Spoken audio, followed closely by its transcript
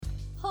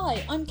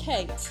Hi, I'm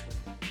Kate.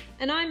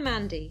 And I'm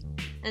Mandy,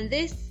 and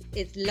this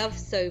is Love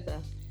Sober,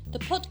 the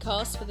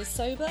podcast for the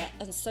sober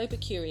and sober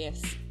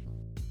curious.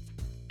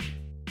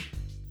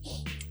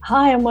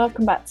 Hi, and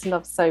welcome back to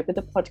Love Sober,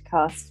 the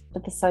podcast for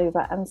the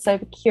sober and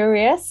sober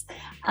curious.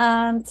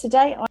 And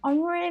today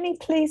I'm really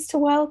pleased to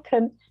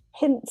welcome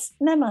Hind's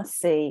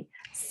Nenmassi.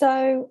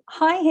 So,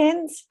 hi,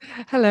 Hind.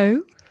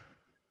 Hello.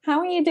 How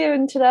are you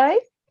doing today?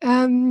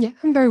 Yeah,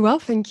 I'm very well,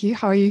 thank you.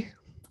 How are you?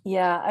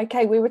 Yeah,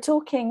 okay. We were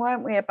talking,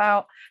 weren't we,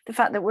 about the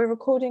fact that we're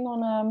recording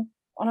on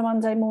a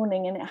Monday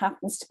morning, and it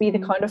happens to be the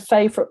kind of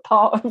favourite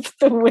part of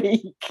the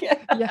week.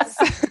 Yes.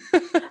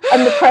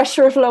 And the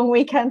pressure of long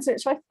weekends,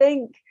 which I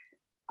think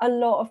a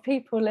lot of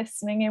people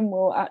listening in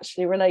will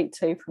actually relate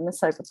to from a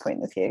sober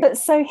point of view. But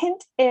so Hind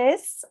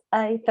is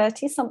a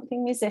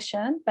 30-something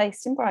musician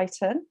based in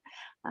Brighton.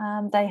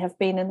 They have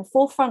been in the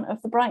forefront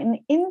of the Brighton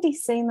indie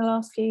scene the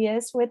last few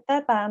years with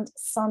their band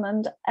Sun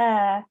and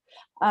Air.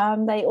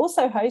 They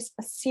also host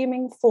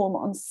Assuming Form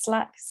on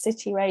Slack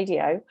City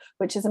Radio,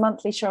 which is a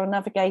monthly show on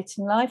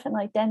navigating life and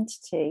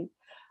identity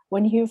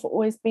when you've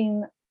always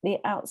been the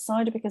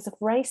outsider because of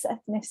race,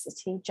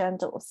 ethnicity,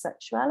 gender or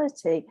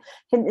sexuality.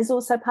 Hind is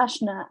also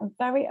passionate and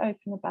very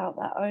open about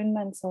their own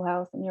mental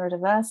health and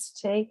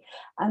neurodiversity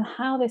and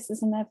how this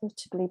has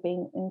inevitably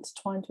been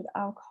intertwined with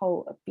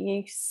alcohol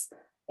abuse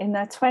in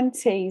their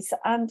 20s.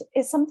 And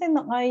it's something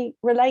that I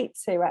relate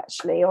to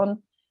actually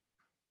on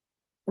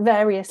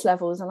various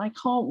levels, and I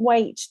can't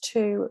wait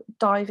to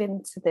dive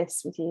into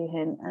this with you,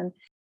 Hind. And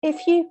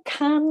if you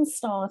can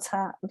start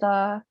at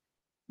the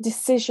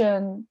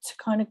decision to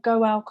kind of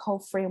go alcohol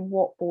free and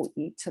what brought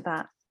you to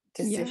that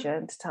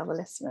decision to tell the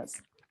listeners.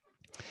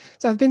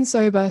 So I've been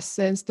sober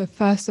since the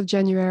 1st of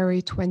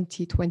January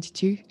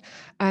 2022,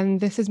 and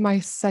this is my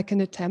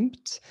second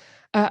attempt.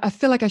 I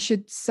feel like I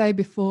should say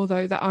before,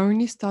 though, that I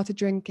only started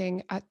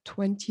drinking at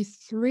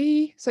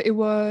 23. So it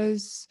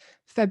was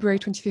February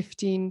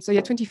 2015. So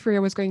 23, I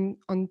was going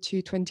on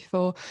to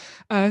 24.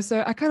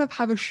 So I kind of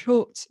have a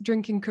short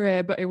drinking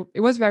career, but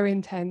it was very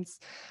intense.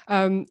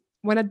 When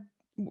I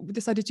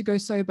decided to go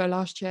sober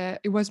last year,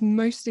 it was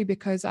mostly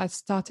because I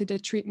started a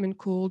treatment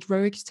called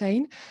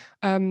Roaccutane.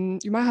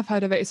 You might have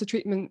heard of it. It's a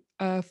treatment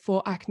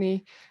for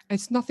acne.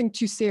 It's nothing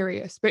too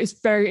serious, but it's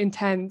very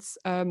intense,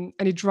 and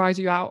it dries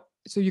you out,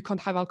 so you can't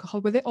have alcohol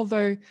with it.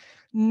 Although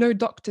no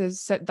doctors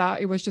said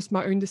that, it was just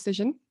my own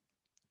decision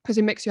because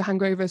it makes your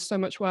hangovers so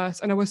much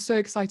worse. And I was so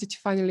excited to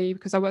finally,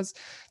 because I was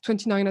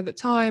 29 at the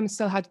time,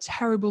 still had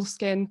terrible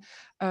skin,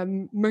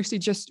 mostly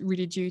just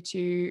really due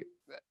to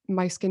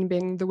my skin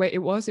being the way it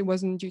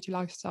wasn't due to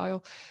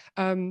lifestyle.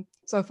 So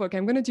I thought, okay,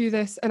 I'm going to do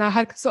this. And I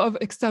had sort of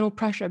external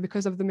pressure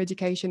because of the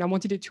medication. I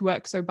wanted it to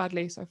work so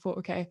badly. So I thought,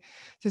 okay,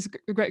 this is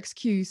a great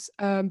excuse.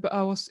 But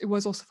it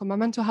was also for my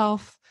mental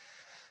health.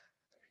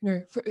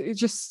 It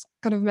just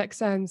kind of makes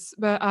sense.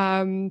 But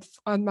on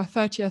my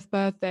 30th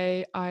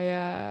birthday,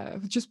 I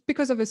just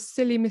because of a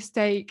silly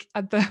mistake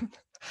a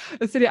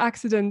silly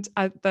accident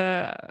at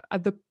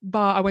the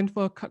bar, I went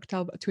for a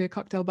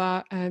cocktail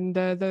bar, and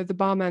the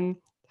barman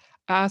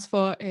asked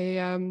for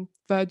a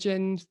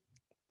virgin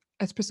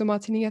espresso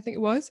martini, I think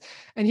it was,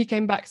 and he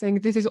came back saying,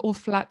 "This is all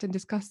flat and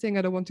disgusting.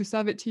 I don't want to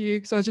serve it to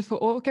you." So I just thought,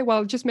 oh, okay,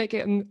 well, just make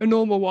it a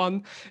normal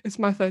one. It's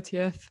my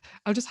 30th.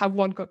 I'll just have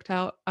one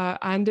cocktail. I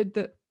ended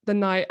the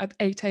night at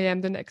 8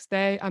 a.m. the next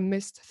day. I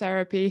missed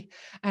therapy,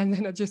 and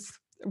then I just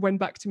went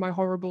back to my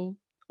horrible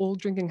all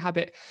drinking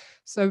habit.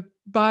 So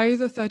by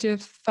the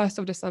 1st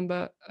of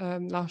December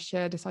last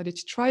year, I decided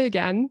to try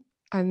again,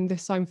 and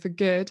this time for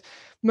good.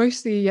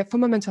 Mostly for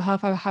my mental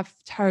health. I have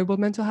terrible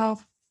mental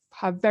health,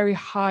 have very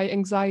high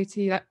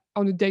anxiety that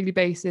on a daily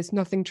basis.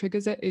 Nothing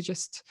triggers it. It's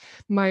just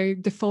my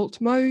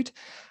default mode.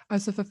 I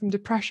suffer from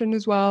depression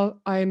as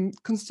well. I'm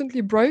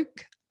constantly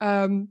broke.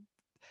 I'm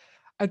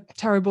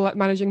terrible at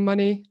managing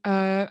money.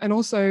 And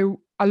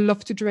also I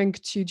love to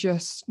drink to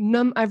just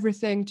numb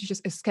everything, to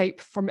just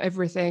escape from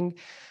everything,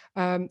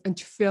 and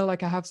to feel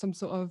like I have some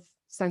sort of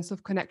sense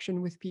of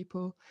connection with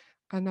people.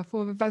 And I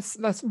thought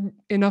that's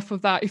enough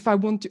of that. If I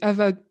want to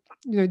ever,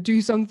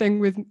 do something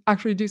with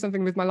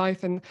my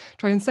life and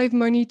try and save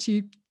money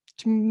to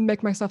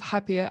make myself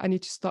happier, I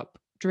need to stop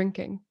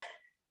drinking.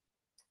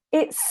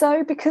 It's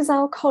so because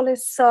alcohol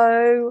is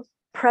so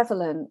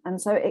prevalent and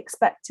so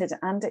expected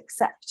and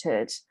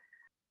accepted.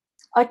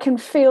 I can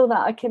feel that.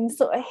 I can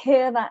sort of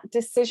hear that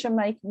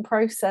decision-making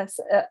process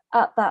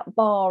at that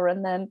bar,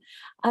 and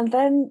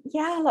then,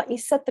 yeah, like you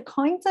said, the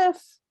kind of.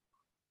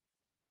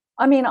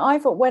 I mean,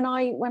 when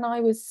I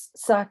was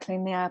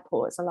circling the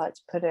airport, as I like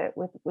to put it,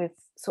 with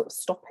sort of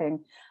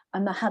stopping,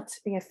 and there had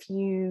to be a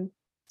few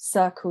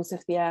circles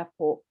of the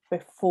airport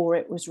before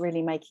it was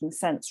really making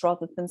sense,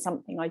 rather than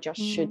something I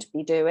just should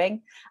be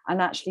doing,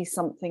 and actually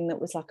something that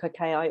was like,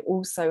 okay, I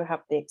also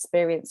have the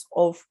experience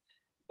of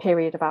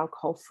period of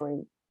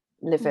alcohol-free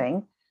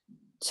living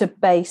to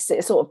base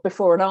it sort of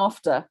before and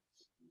after,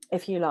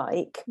 if you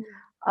like.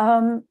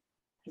 And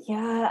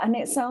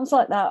it sounds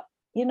like that,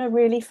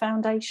 really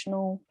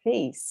foundational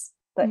piece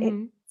that it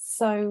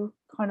so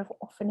kind of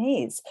often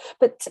is.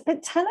 But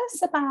tell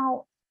us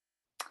about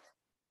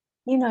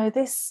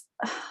this,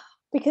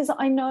 because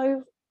I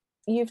know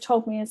you've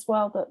told me as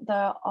well that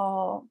there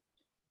are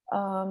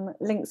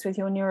links with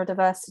your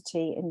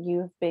neurodiversity, and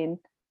you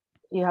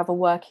have a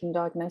working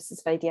diagnosis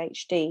of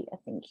ADHD, I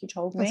think you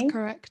told me. That's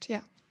correct,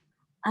 yeah.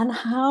 And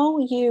how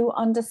you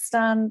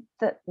understand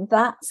that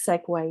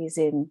segues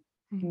in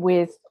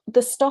with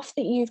the stuff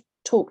that you've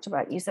talked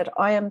about. You said,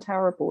 I am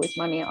terrible with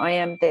money, I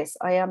am this,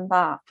 I am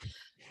that.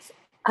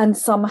 And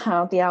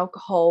somehow the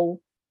alcohol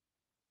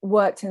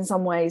worked in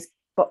some ways,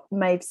 but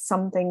made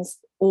some things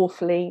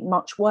awfully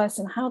much worse.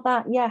 And how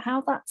that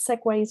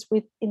segues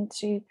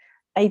into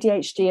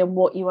ADHD and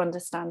what you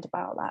understand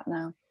about that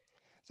now.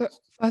 So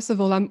first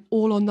of all, I'm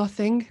all or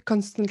nothing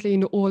constantly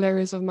in all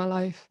areas of my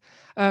life.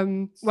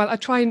 Well, I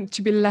try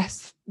to be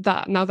less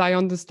that now that I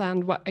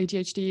understand what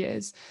ADHD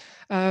is.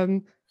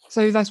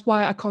 So that's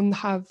why I can't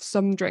have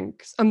some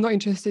drinks. I'm not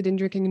interested in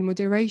drinking in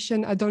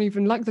moderation. I don't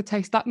even like the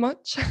taste that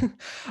much.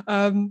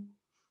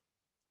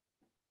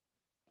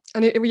 And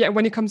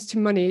when it comes to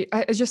money,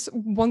 I just,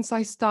 once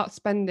I start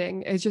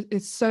spending,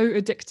 it's so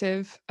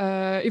addictive.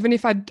 Even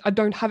if I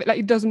don't have it, like,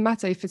 it doesn't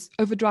matter if it's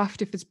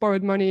overdraft, if it's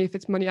borrowed money, if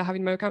it's money I have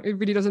in my account, it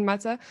really doesn't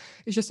matter.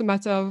 It's just a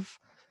matter of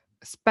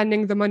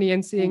spending the money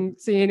and seeing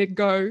it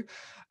go.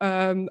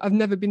 I've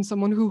never been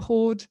someone who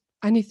hoard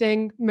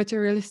anything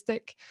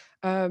materialistic.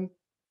 I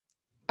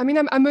mean,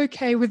 I'm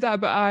okay with that,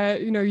 but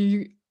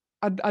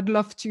I'd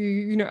love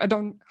to, I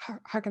don't,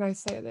 how can I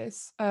say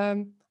this?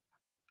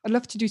 I'd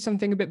love to do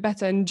something a bit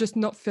better and just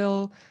not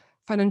feel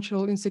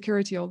financial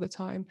insecurity all the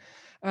time.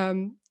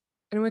 And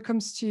when it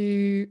comes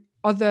to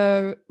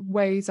other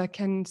ways I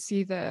can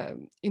see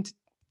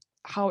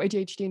how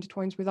ADHD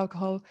intertwines with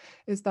alcohol,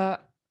 is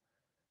that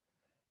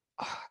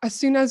as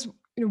soon as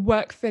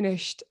work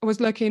finished, I was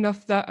lucky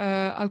enough that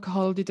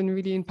alcohol didn't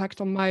really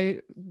impact on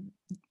my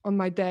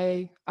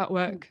day at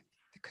work,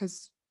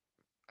 because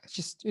it's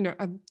just,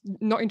 I'm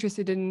not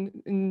interested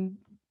in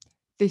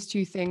these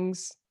two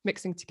things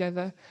mixing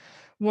together.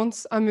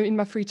 Once I'm in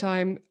my free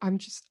time, I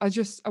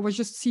was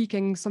just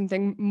seeking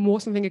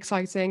something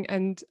exciting,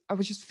 and I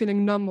was just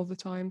feeling numb all the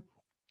time.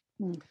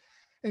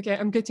 Okay,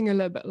 I'm getting a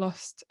little bit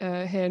lost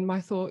here in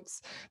my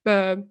thoughts,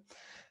 but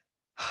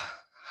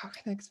how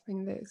can I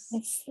explain this?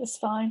 It's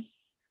fine.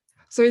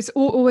 So it's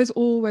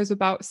always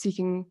about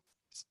seeking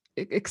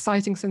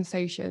exciting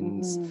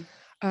sensations.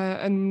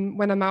 And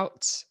when I'm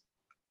out,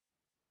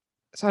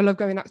 so I love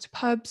going out to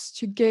pubs,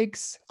 to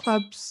gigs,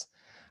 clubs,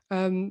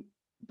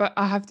 but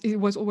it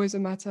was always a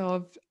matter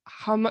of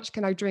how much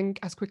can I drink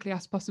as quickly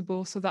as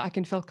possible so that I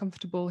can feel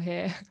comfortable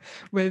here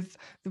with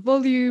the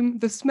volume,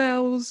 the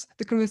smells,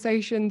 the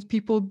conversations,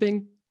 people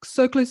being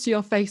so close to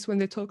your face when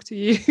they talk to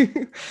you.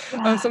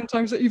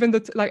 Sometimes even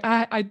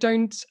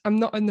I'm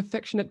not an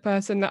affectionate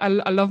person. I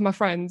love my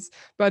friends,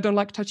 but I don't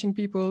like touching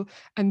people.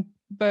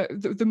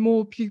 But the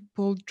more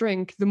people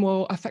drink, the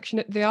more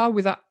affectionate they are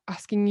without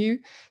asking you.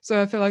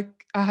 So I feel like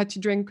I had to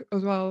drink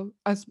as well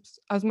as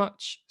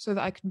much so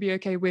that I could be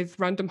okay with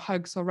random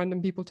hugs or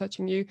random people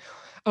touching you.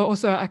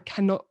 Also, I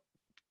cannot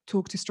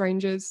talk to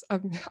strangers. I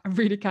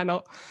really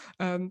cannot.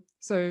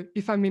 So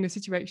if I'm in a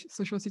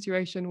social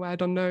situation where I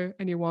don't know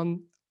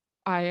anyone,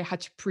 I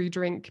had to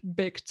pre-drink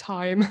big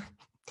time.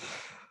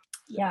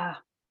 Yeah.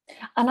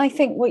 And I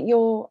think what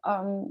you're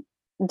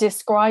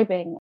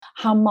describing,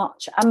 how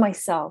much, and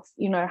myself,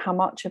 how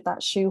much of that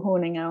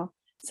shoehorning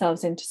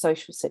ourselves into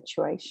social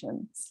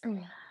situations,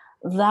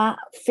 that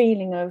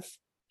feeling of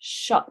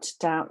shut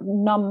down,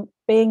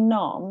 being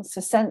numb,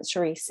 so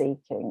sensory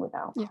seeking with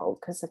alcohol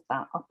because of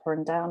that upper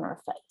and downer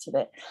effect of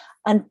it.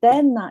 And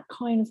then that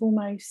kind of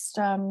almost,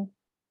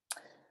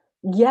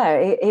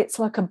 it's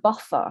like a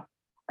buffer,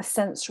 a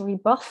sensory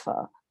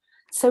buffer.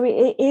 So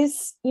it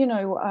is,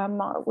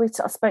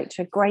 I spoke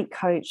to a great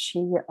coach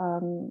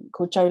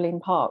called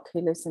Jolene Park,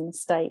 who lives in the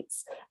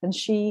States, and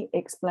she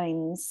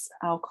explains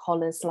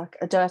alcohol as like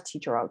a dirty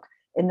drug,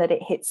 in that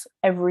it hits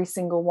every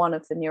single one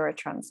of the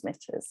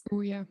neurotransmitters.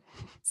 Oh yeah.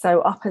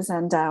 So uppers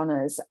and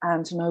downers,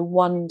 and no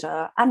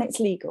wonder, and it's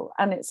legal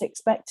and it's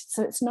expected.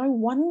 So it's no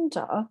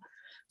wonder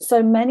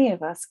so many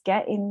of us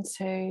get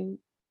into,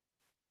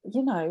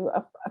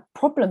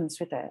 problems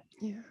with it.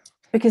 Yeah.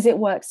 Because it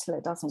works till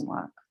it doesn't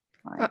work.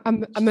 Right.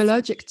 I'm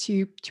allergic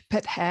to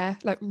pet hair,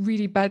 like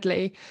really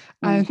badly,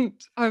 and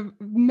I've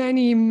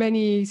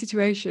many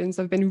situations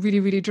I've been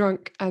really, really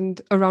drunk and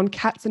around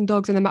cats and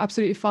dogs, and I'm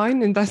absolutely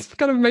fine. And that's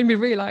kind of made me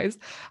realize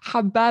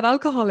how bad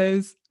alcohol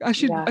is. I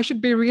should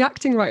be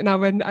reacting right now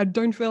when I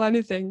don't feel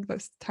anything.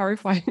 That's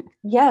terrifying.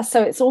 Yeah,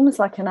 so it's almost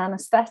like an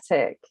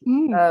anesthetic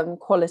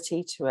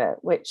quality to it,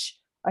 which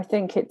I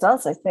think it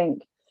does. I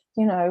think,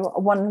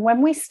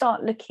 when we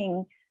start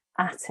looking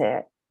at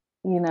it,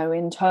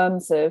 in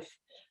terms of,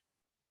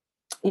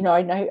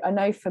 I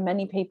know for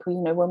many people,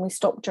 when we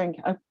stop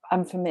drinking,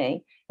 and for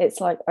me,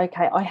 it's like,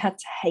 okay, I had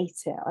to hate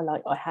it.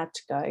 I had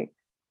to go,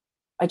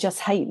 I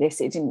just hate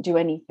this. It didn't do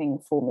anything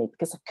for me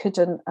because I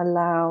couldn't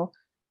allow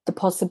the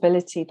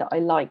possibility that I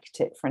liked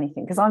it for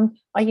anything. Because I'm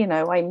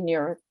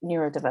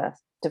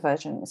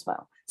neurodivergent as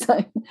well. So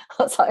I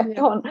was like,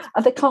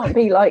 there can't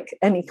be like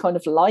any kind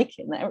of like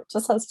in there. It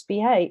just has to be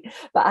hate.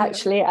 But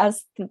actually,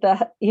 as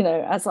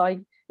as I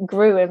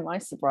grew in my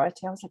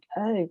sobriety, I was like,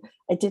 oh,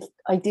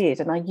 I did,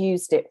 and I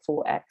used it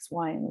for X,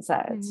 Y, and Z.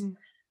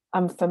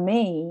 And for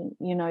me,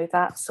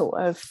 that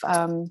sort of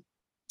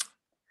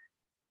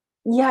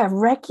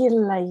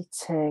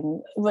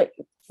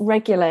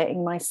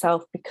regulating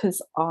myself,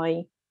 because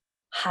I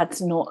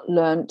had not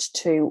learned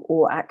to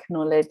or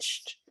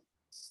acknowledged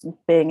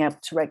being able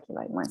to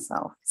regulate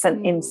myself. So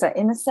in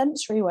a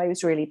sensory way,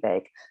 was really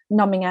big.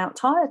 Numbing out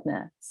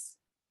tiredness.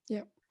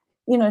 Yeah.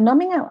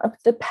 Numbing out of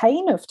the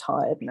pain of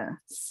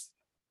tiredness.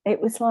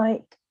 It was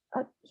like,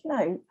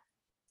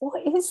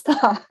 what is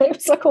that? It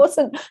was like, I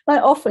wasn't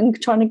like often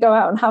trying to go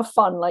out and have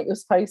fun like you're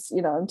supposed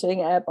to, I'm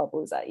doing air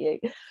bubbles at you.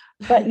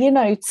 But,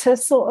 to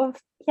sort of,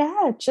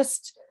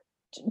 just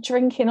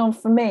drinking on,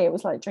 for me, it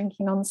was like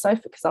drinking on the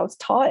sofa because I was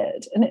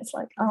tired. And it's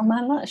like, oh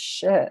man, that's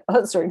shit.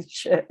 That's really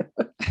shit.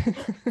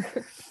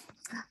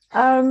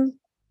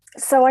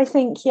 So I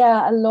think,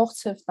 a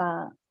lot of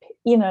that,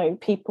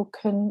 people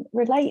can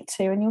relate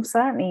to, and you're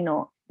certainly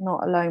not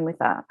alone with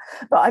that.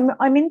 But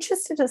I'm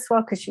interested as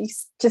well, because you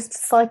just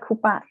cycle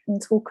back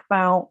and talk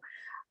about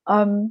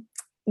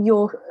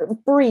your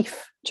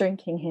brief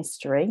drinking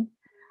history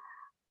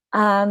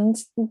and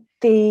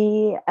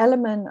the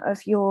element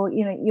of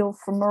you're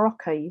from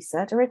Morocco, you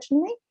said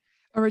originally,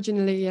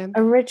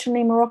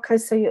 Morocco,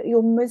 so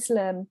you're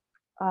Muslim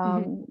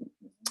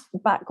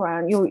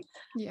background,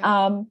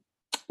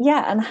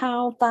 and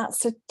how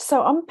that's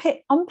so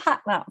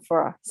unpack that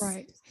for us.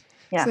 Right.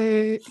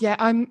 So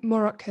I'm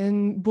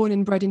Moroccan, born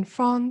and bred in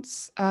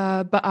France,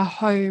 but our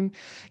home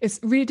is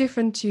really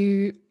different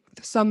to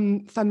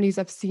some families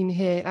I've seen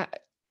here.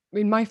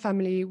 In my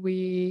family,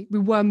 we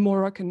were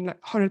Moroccan, like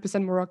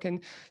 100%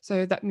 Moroccan.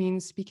 So that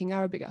means speaking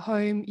Arabic at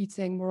home,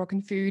 eating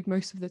Moroccan food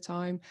most of the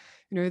time,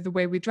 the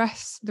way we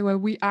dress, the way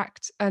we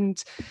act.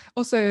 And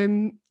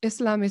also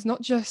Islam is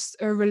not just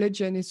a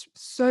religion, it's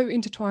so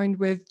intertwined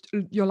with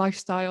your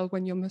lifestyle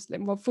when you're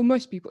Muslim. Well, for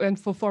most people, and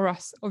for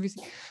us,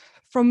 obviously.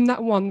 From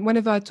that one,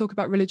 whenever I talk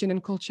about religion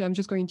and culture, I'm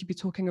just going to be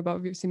talking about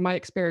obviously my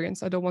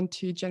experience. I don't want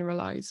to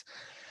generalize.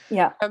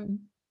 Yeah.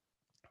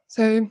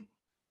 So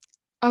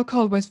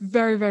alcohol was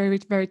very, very,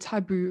 very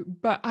taboo.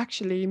 But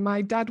actually,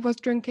 my dad was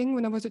drinking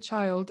when I was a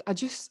child.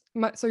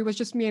 So it was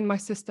just me and my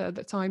sister at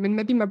the time, and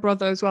maybe my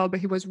brother as well,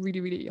 but he was really,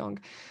 really young.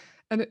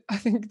 And I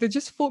think they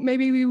just thought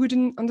maybe we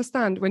wouldn't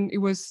understand when it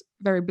was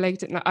very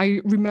blatant. Like,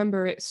 I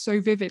remember it so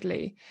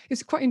vividly.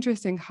 It's quite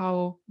interesting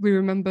how we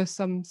remember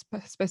some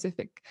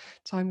specific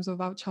times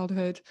of our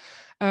childhood.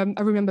 I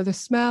remember the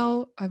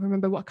smell. I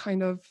remember what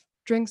kind of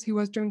drinks he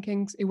was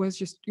drinking. It was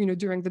just,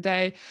 during the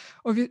day.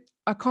 I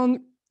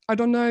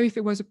don't know if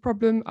it was a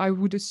problem. I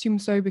would assume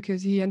so,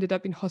 because he ended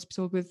up in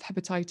hospital with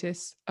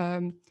hepatitis.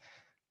 I'm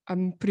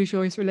pretty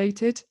sure it's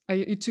related.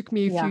 It took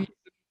me a few years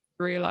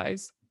to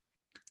realize.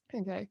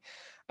 Okay.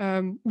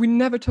 We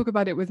never talk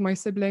about it with my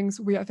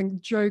siblings. We, I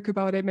think, joke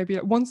about it. Maybe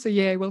like once a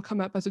year will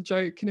come up as a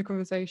joke in a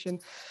conversation.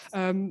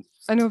 And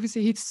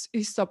obviously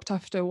he stopped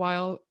after a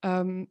while.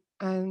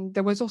 And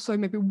there was also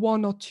maybe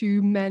one or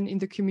two men in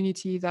the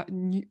community that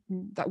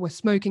were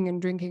smoking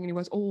and drinking, and it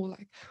was all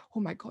like, oh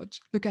my God,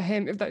 look at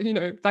him. If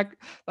that,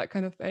 that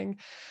kind of thing.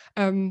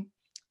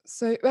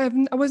 So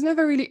I was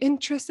never really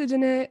interested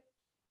in it.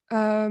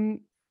 But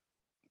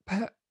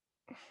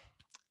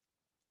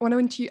when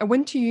I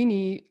went to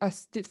uni, I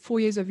did 4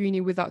 years of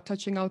uni without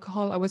touching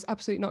alcohol. I was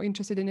absolutely not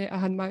interested in it. I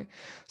had my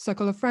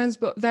circle of friends,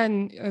 but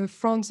then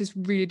France is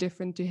really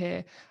different to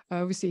here.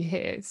 Obviously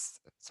here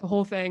it's a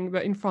whole thing,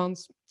 but in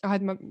France, I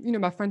had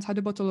my friends had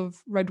a bottle of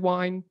red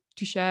wine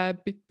to share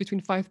between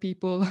 5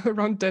 people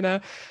around dinner.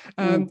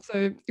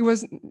 So it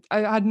was, I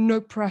had no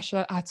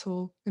pressure at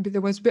all. Maybe there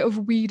was a bit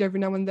of weed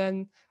every now and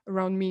then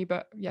around me,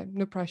 but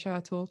no pressure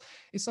at all.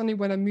 It's only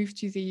when I moved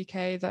to the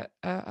UK that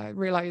I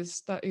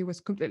realized that it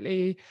was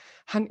completely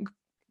hand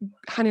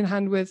in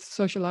hand with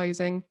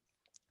socializing.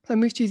 So I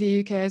moved to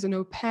the UK as an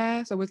au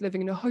pair. So I was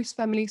living in a host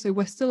family. So it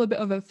was still a bit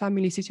of a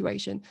family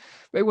situation.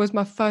 But it was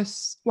my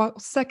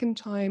second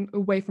time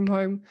away from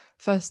home.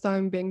 First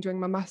time being during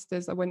my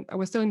master's. I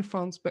was still in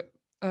France, but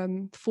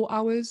 4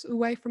 hours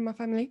away from my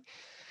family.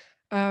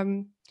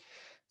 So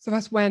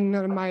that's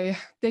when my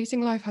dating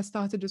life has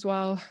started as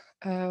well.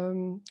 I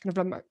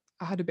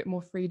had a bit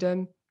more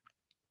freedom.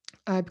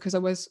 Because I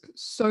was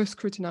so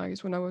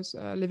scrutinized when I was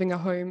living at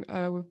home.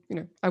 I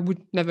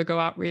would never go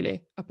out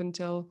really up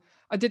until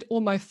I did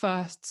all my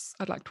firsts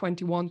at like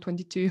 21,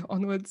 22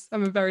 onwards.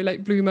 I'm a very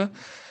late bloomer,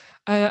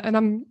 and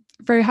I'm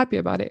very happy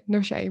about it.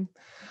 No shame.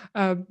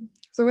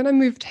 So when I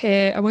moved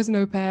here, I was an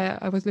au pair.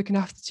 I was looking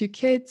after 2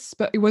 kids,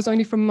 but it was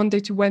only from Monday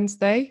to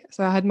Wednesday.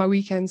 So I had my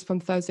weekends from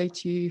Thursday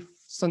to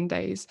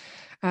Sundays,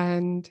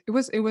 and it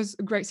was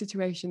a great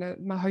situation.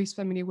 My host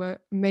family were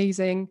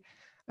amazing,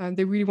 and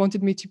they really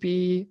wanted me to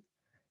be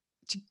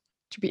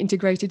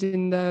integrated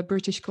in the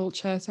British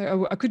culture.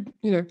 So I could,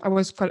 I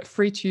was quite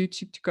free to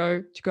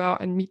go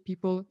out and meet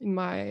people in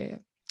my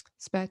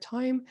spare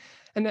time.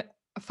 And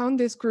I found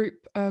this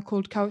group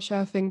called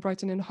Couchsurfing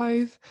Brighton and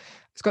Hove.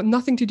 It's got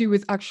nothing to do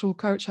with actual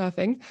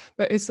couchsurfing,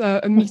 but it's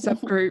a meetup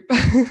group.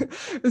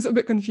 It's a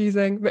bit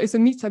confusing, but it's a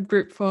meetup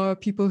group for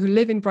people who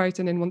live in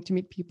Brighton and want to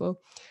meet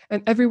people.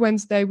 And every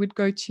Wednesday we'd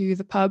go to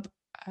the pub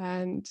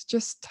and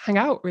just hang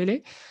out,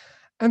 really.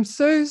 I'm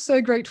so,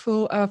 so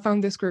grateful I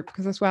found this group,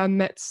 because that's where I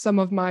met some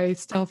of my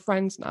still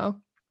friends now.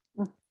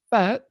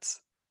 But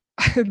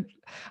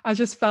I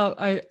just felt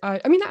I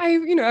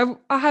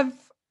have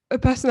a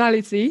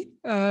personality,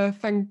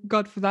 thank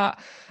God for that.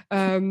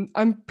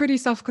 I'm pretty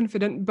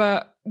self-confident,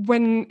 but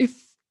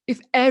if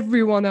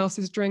everyone else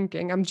is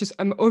drinking,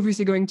 I'm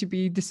obviously going to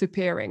be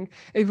disappearing.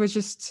 It was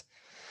just,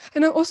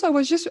 and also I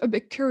was just a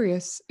bit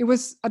curious.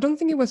 I don't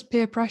think it was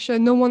peer pressure.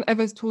 No one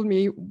ever told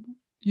me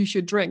you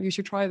should drink, you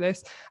should try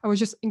this. I was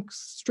just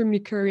extremely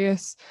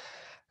curious.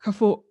 I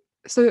thought,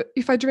 so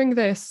if I drink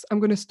this, I'm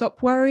going to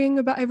stop worrying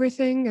about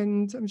everything,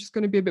 and I'm just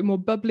going to be a bit more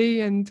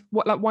bubbly, and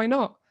why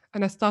not?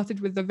 And I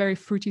started with the very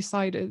fruity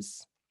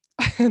ciders.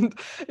 And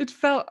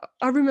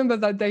I remember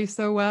that day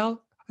so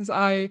well, because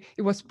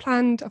it was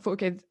planned. I thought,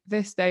 okay,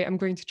 this day I'm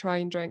going to try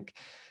and drink.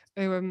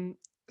 So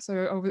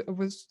I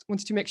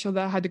wanted to make sure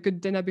that I had a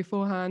good dinner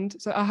beforehand.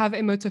 So I have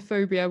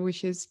emetophobia,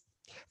 which is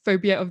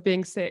phobia of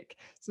being sick.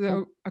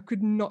 So I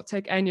could not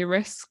take any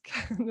risks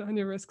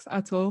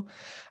at all.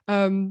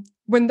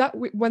 When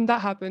that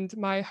happened,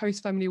 my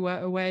host family were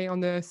away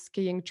on a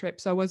skiing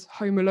trip, so I was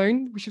home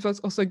alone, which was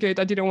also good.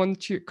 I didn't want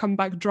to come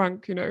back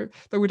drunk, that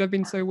would have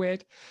been so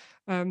weird.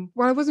 Well,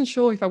 I wasn't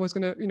sure if I was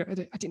gonna,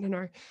 I didn't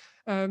know.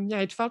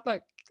 It felt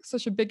like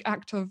such a big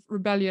act of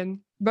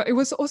rebellion, but it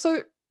was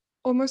also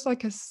almost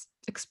like a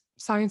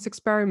science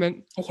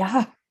experiment.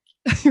 Yeah.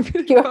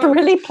 You're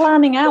really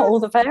planning out all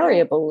the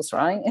variables,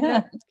 right?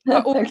 Yeah. I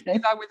always do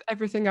that with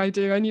everything I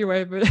do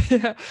anyway, but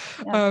it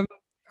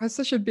was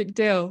such a big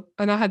deal.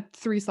 And I had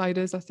 3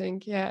 ciders, I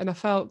think. Yeah. And I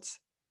felt,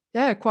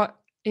 quite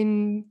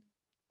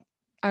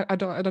I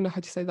don't know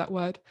how to say that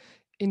word.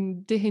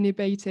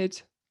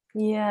 Dehinhibited.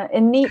 Yeah.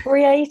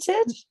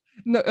 Inebriated?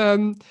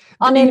 No,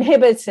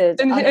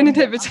 uninhibited.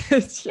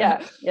 Uninhibited.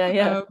 Yeah.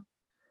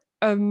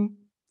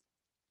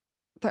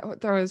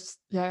 There was,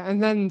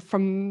 and then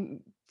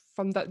from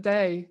that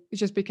day, it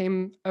just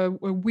became a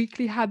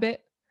weekly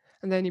habit,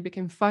 and then it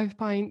became 5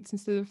 pints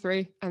instead of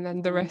 3, and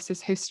then the rest is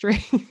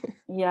history.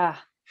 Yeah.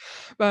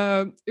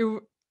 But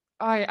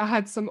I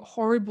had some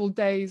horrible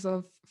days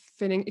of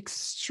feeling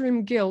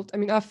extreme guilt. I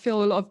mean, I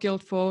feel a lot of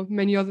guilt for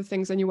many other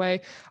things anyway.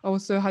 I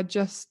also had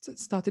just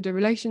started a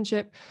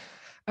relationship,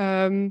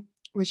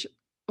 which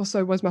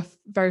also was my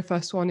very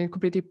first one, and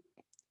completely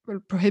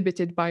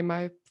prohibited by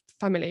my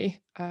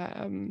family,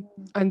 and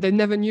they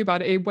never knew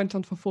about it. It went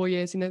on for 4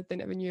 years, they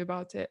never knew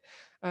about it.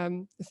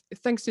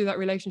 Thanks to that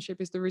relationship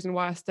is the reason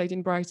why I stayed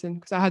in Brighton,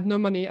 because I had no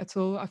money at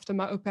all. After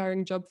my au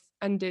pairing job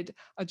ended,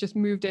 I just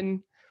moved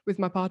in with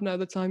my partner at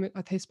the time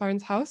at his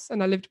parents' house,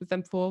 and I lived with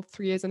them for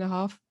 3 years and a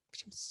half,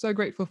 which I'm so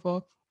grateful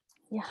for.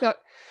 Yeah.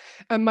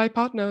 And my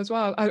partner as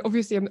well. I'm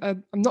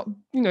not,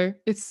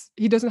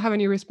 he doesn't have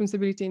any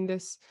responsibility in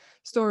this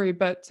story,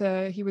 but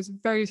he was a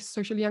very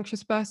socially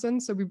anxious person.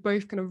 So we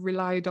both kind of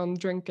relied on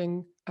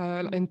drinking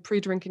and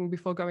pre-drinking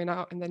before going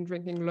out, and then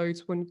drinking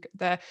loads when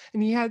there.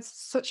 And he had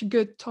such a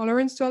good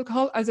tolerance to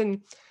alcohol, as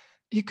in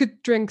he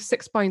could drink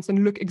 6 pints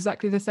and look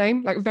exactly the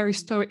same, like a very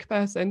stoic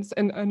person.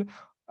 And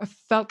I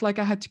felt like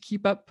I had to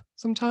keep up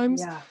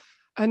sometimes. Yeah.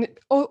 And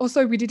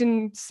also we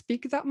didn't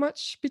speak that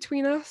much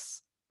between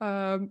us.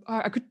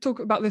 I could talk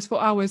about this for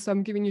hours, so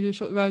I'm giving you the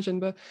short version,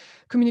 but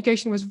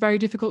communication was very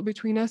difficult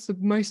between us. So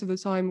most of the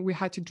time we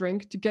had to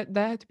drink to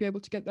be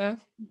able to get there.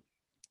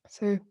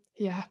 So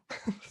yeah,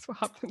 that's what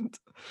happened.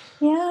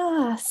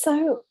 Yeah.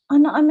 So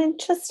I'm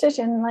interested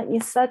in, like you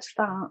said,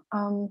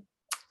 that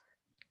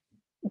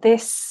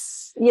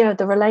this,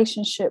 the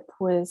relationship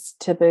was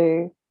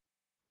taboo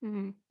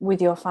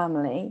with your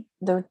family.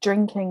 The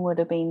drinking would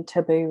have been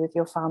taboo with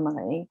your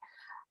family.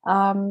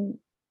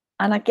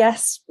 And I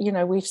guess, I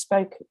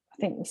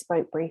think we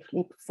spoke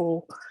briefly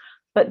before,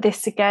 but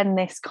this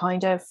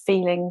kind of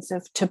feelings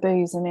of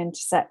taboos and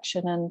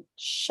intersection and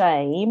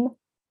shame,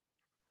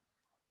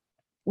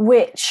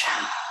 which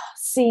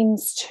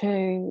seems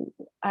to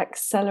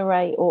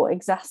accelerate or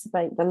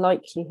exacerbate the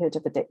likelihood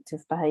of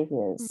addictive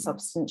behaviours,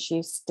 substance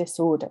use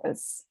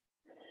disorders.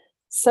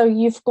 So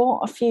you've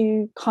got a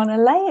few kind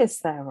of layers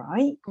there,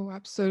 right? Oh,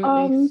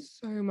 absolutely.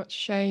 So much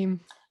shame.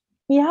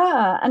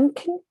 Yeah. And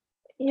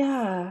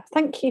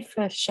thank you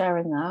for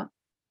sharing that.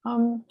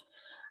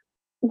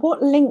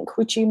 What link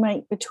would you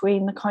make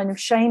between the kind of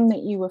shame that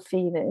you were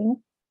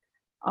feeling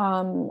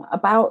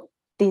about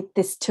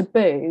this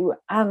taboo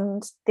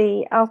and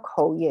the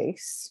alcohol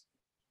use?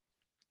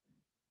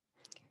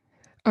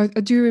 I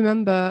do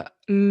remember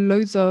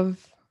loads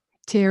of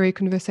teary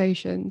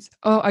conversations.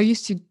 I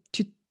used to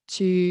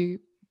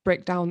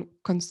break down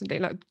constantly,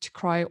 like to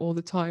cry all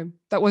the time.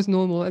 That was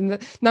normal. And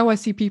now I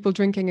see people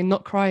drinking and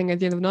not crying at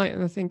the end of the night,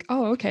 and I think,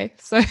 oh, okay,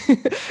 so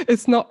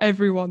it's not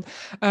everyone.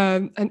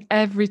 And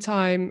every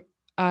time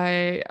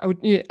I would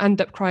end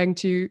up crying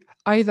to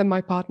either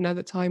my partner at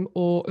the time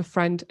or a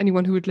friend,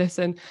 anyone who would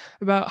listen,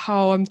 about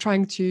how I'm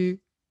trying to,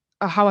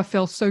 how I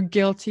feel so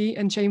guilty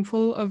and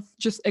shameful of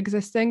just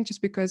existing,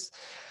 just because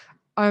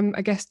I'm,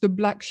 I guess, the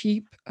black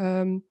sheep.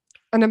 And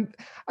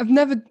I've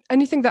never,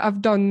 anything that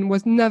I've done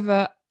was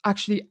never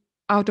actually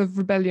out of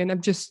rebellion.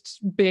 I'm just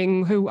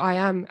being who I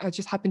am. I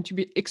just happen to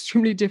be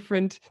extremely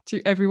different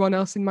to everyone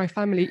else in my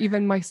family,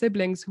 even my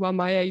siblings who are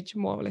my age,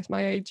 more or less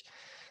my age.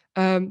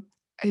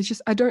 It's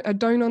just I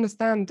don't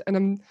understand, and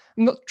I'm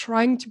not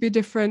trying to be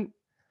different.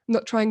 I'm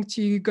not trying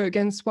to go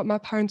against what my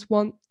parents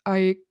want.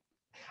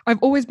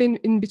 I've always been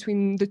in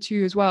between the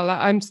two as well.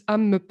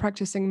 I'm a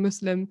practicing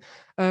Muslim,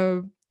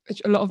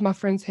 which a lot of my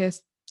friends here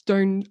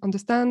don't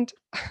understand,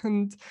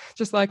 and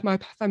just like my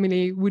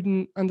family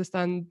wouldn't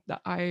understand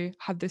that I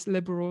had this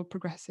liberal,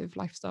 progressive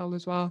lifestyle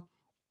as well.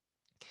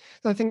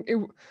 So I think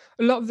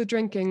a lot of the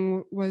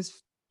drinking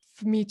was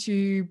for me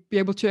to be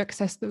able to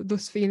access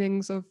those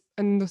feelings of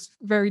and those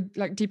very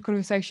like deep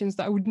conversations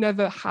that I would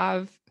never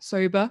have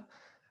sober.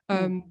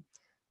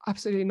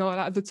 Absolutely not.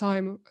 At the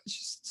time,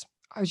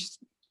 I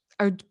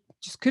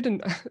just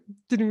couldn't,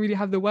 didn't really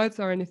have the words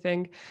or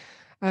anything.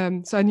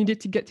 So I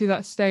needed to get to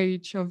that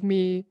stage of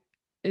me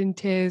in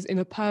tears in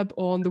a pub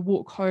or on the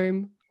walk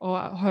home or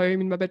at home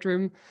in my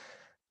bedroom.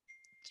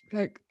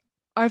 Like,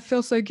 I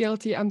feel so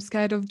guilty. I'm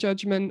scared of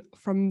judgment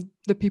from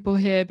the people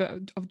here,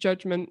 but of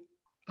judgment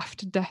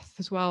after death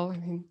as well. I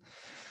mean,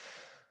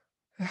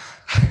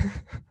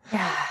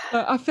 Yeah.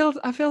 I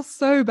feel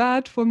so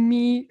bad for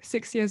me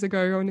 6 years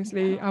ago.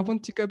 Honestly, I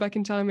want to go back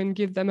in time and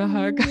give them a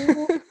hug.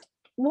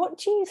 What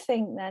do you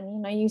think then? You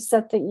know, you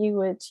said that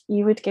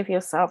you would give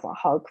yourself a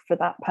hug for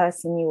that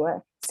person you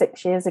were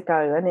 6 years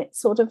ago, and it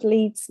sort of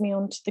leads me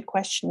on to the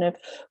question of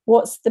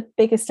what's the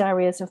biggest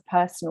areas of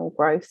personal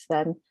growth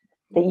then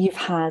that you've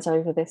had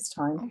over this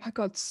time? Oh my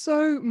God,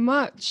 so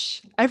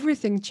much.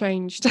 Everything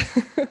changed.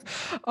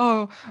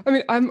 Oh, I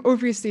mean, I'm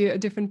obviously a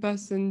different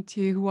person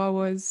to who I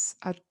was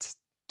at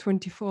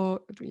 24,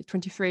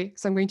 23.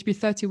 So I'm going to be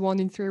 31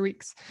 in 3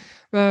 weeks.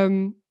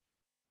 Oh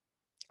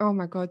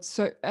my God.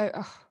 So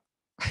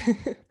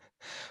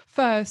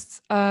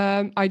first,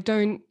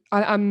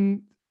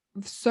 I'm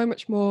so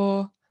much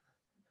more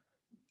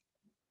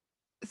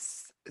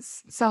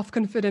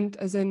self-confident,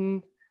 as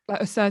in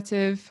like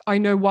assertive. I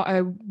know what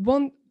I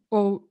want,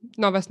 or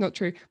no, that's not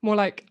true. More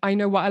like I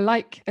know what I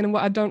like and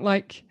what I don't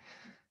like.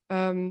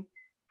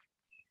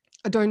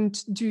 I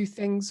don't do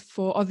things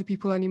for other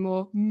people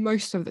anymore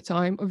most of the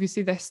time.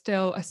 Obviously, I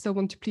still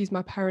want to please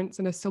my parents,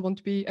 and I still want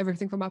to be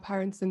everything for my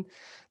parents, and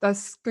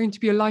that's going to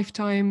be a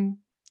lifetime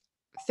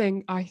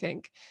thing, I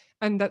think,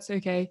 and that's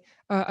okay.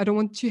 I don't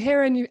want to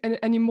hear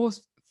any more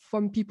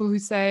from people who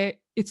say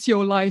it's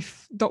your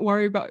life, don't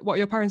worry about what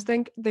your parents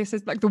think. This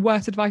is like the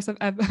worst advice I've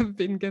ever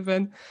been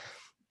given.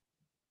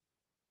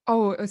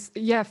 Oh,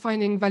 yeah,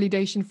 finding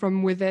validation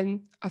from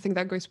within. I think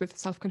that goes with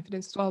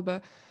self-confidence as well.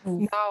 But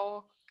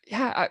now,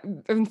 yeah,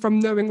 and from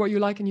knowing what you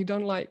like and you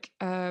don't like,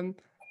 and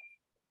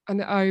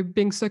I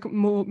being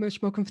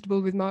much more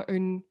comfortable with my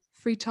own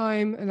free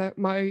time, and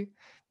my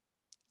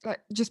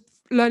like just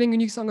learning a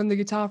new song on the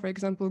guitar, for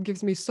example,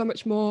 gives me so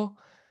much more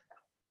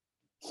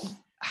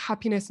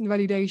happiness and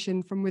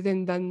validation from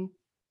within than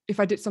if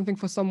I did something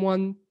for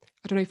someone.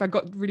 I don't know, if I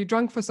got really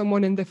drunk for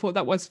someone and they thought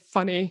that was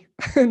funny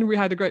and we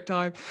had a great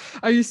time.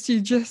 I used to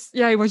just,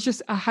 yeah, it was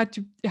just, it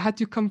had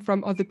to come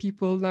from other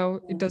people. Now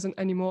it doesn't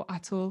anymore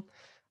at all.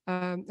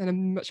 And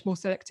I'm much more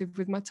selective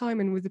with my time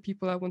and with the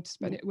people I want to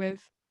spend it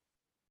with.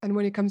 And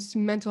when it comes to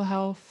mental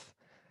health,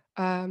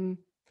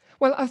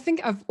 well, I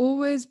think I've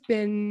always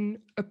been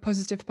a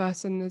positive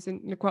person, as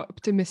in quite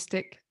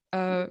optimistic,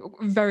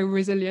 very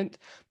resilient.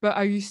 But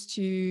I used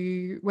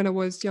to, when I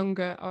was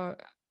younger, I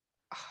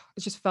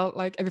just felt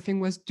like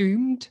everything was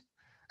doomed.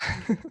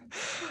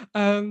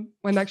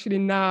 When actually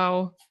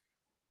now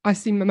I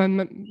see my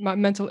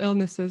mental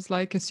illness as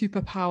like a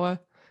superpower,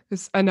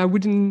 and I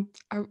wouldn't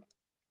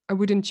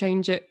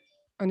change it,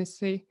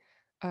 honestly.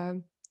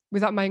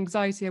 Without my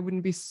anxiety, I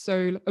wouldn't be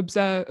so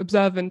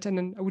observant, and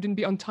then I wouldn't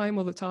be on time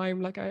all the time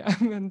like I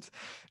am. And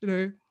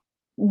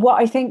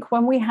what I think,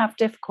 when we have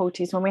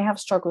difficulties, when we have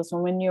struggles,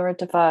 when we're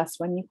neurodiverse,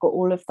 when you've got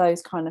all of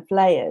those kind of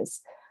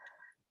layers,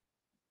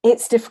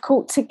 it's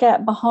difficult to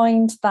get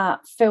behind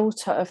that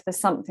filter of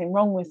there's something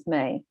wrong with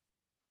me,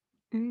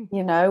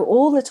 you know,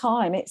 all the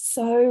time. It's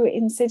so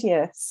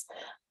insidious.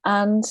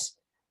 And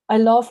I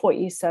love what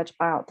you said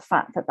about the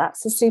fact that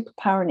that's a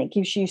superpower and it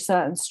gives you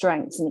certain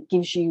strengths and it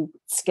gives you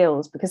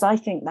skills, because I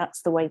think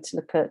that's the way to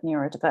look at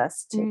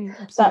neurodiversity.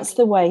 That's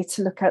the way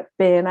to look at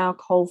being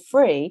alcohol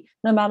free,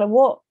 no matter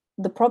what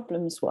the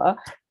problems were.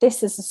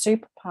 This is a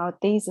superpower.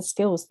 These are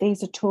skills.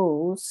 These are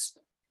tools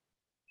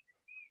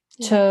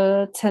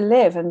to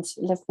live and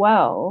live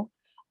well.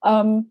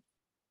 I'm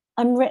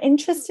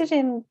interested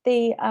in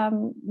the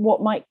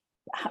what might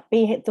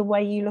be the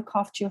way you look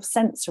after your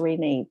sensory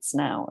needs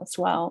now as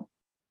well.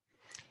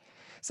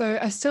 So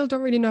I still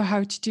don't really know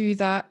how to do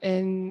that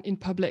in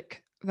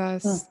public.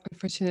 That's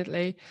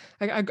unfortunately,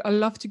 I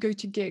love to go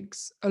to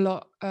gigs a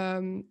lot.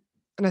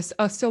 and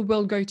I still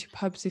will go to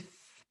pubs if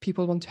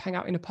people want to hang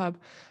out in a pub,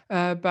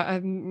 but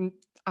I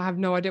have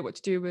no idea what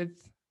to do with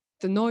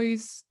the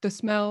noise, the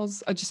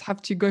smells. I just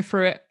have to go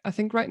through it, I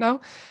think, right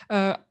now.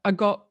 I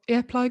got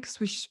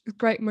earplugs, which is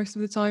great most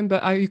of the time,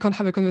 but you can't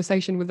have a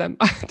conversation with them.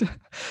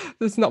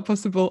 That's not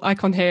possible. I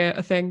can't hear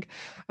a thing.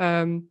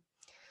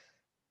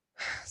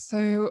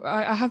 So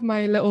I have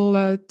my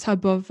little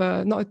tub of,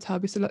 not a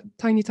tub, it's a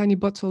tiny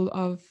bottle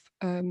of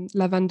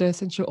lavender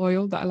essential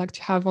oil that I like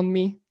to have on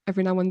me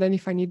every now and then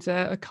if I need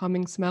a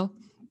calming smell.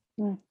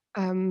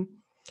 But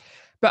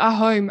at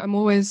home, I'm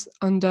always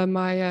under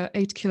my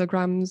 8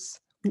 kilograms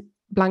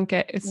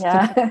blanket. It's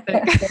fantastic.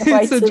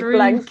 It's a dream.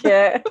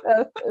 Blanket.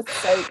 It's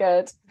so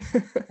good.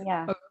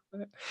 Yeah.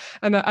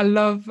 And I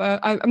love,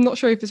 I'm not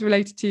sure if it's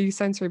related to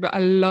sensory, but I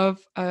love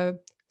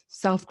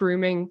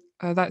self-grooming.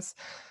 That's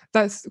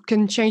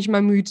can change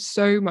my mood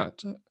so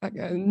much. Like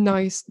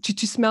nice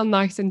to smell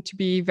nice and to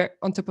be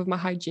on top of my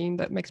hygiene.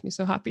 That makes me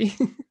so happy.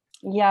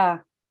 Yeah.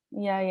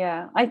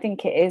 I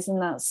think it is in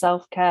that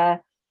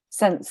self-care,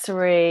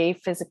 sensory,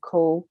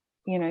 physical,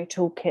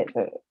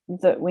 toolkit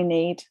that we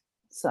need.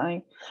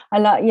 So I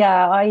like,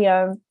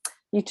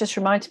 you just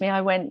reminded me,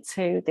 I went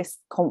to this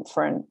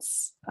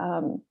conference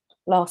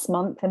last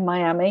month in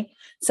Miami.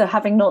 So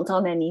having not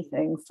done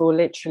anything for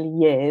literally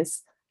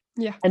years,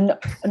 and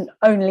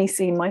only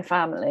seen my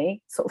family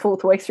sort of all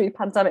the way through the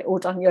pandemic, or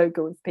done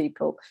yoga with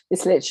people,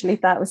 it's literally,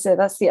 that was it.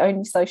 That's the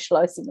only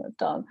socializing I've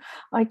done.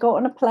 I got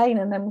on a plane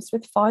and then was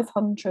with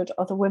 500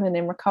 other women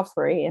in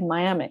recovery in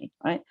Miami,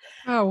 right?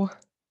 Wow.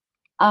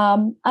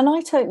 And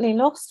I totally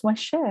lost my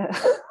shit. Yeah,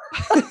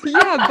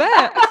 I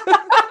bet.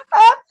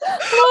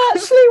 I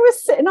actually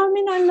was sitting,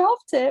 I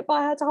loved it, but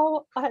I had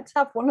to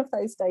have one of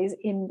those days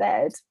in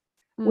bed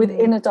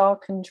within a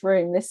darkened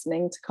room,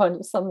 listening to kind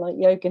of some like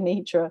yoga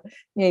nidra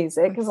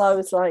music, because I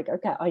was like,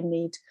 okay, I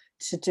need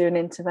to do an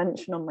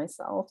intervention on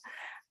myself.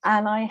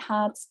 And I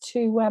had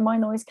to wear my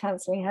noise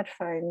cancelling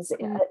headphones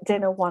at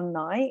dinner one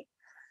night.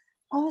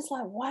 I was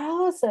like,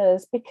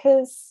 wowzers,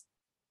 because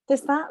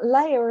there's that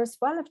layer as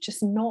well of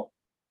just not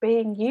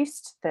being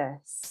used to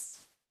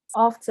this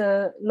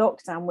after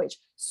lockdown, which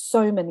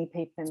so many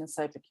people in the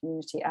sober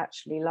community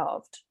actually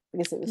loved,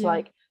 because it was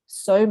like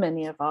so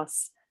many of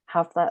us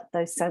have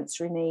those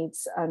sensory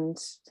needs and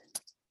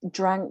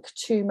drank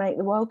to make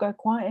the world go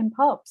quiet in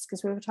pubs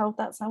because we were told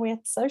that's how we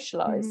had to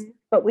socialize,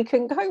 but we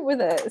couldn't cope with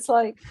it. It's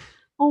like,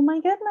 oh my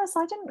goodness,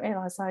 I didn't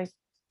realize I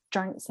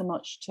drank so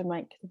much to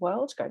make the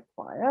world go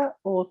quiet,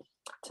 or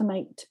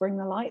to bring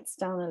the lights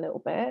down a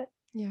little bit.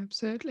 Yeah,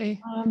 absolutely.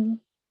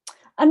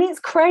 And it's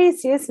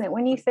crazy, isn't it,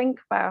 when you think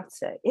about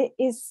it?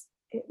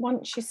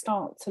 Once you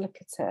start to look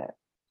at it,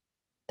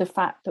 the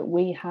fact that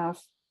we have,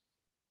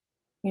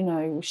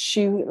 let's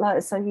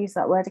use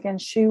that word again,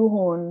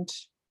 shoehorned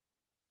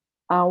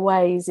our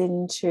ways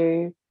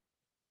into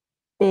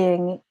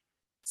being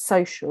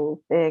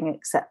social, being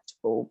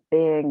acceptable,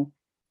 being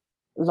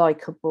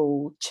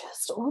likable,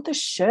 just all the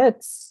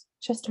shoulds,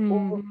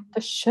 all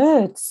the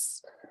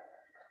shoulds.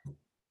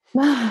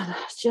 Man,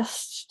 that's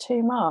just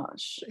too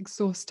much.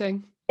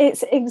 Exhausting.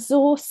 It's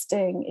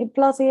exhausting. It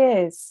bloody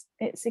is.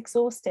 It's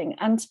exhausting.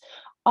 And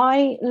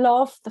I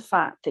love the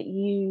fact that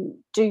you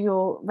do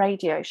your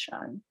radio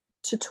show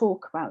to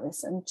talk about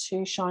this and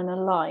to shine a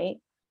light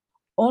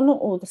on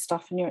all the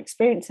stuff and your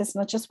experiences.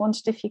 And I just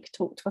wondered if you could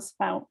talk to us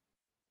about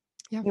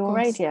your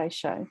radio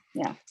show.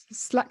 Yeah.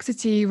 Slack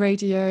City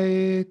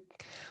Radio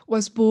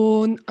was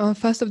born on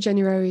 1st of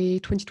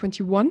January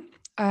 2021.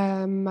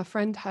 My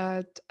friend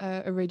had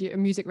a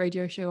music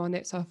radio show on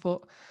it, so I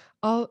thought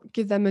I'll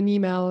give them an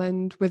email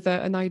and with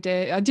an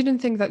idea. I didn't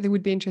think that they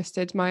would be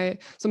interested. My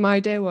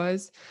idea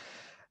was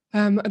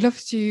I'd love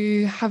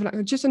to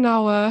have just an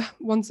hour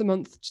once a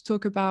month to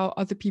talk about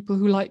other people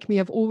who, like me,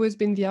 have always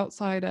been the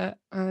outsider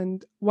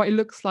and what it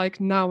looks like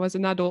now as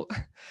an adult.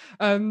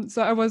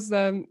 So I was,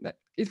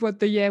 it was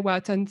the year where I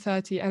turned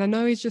 30, and I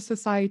know it's just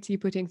society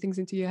putting things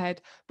into your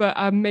head, but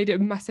I made it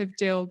a massive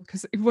deal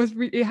because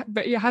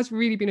but it has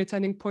really been a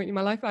turning point in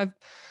my life. I've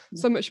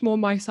so much more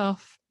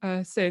myself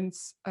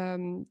since,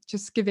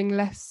 just giving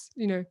less,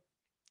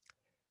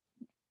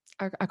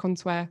 I can't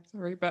swear,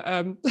 sorry, but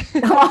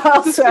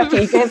I'll swear,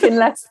 giving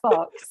less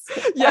fucks.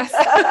 Yes.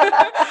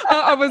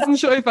 I wasn't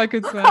sure if I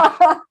could swear.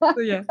 So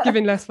yeah,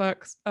 giving less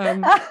fucks.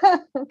 And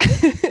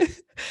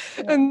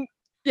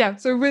yeah,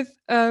 so with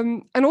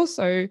and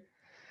also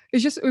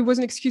it was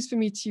an excuse for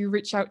me to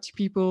reach out to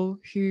people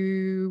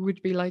who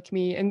would be like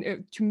me,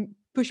 and to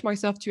push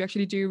myself to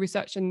actually do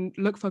research and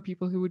look for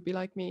people who would be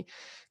like me,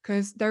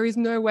 because there is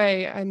no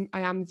way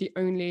I am the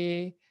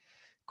only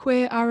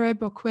queer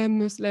Arab or queer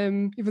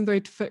Muslim, even though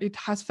it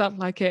has felt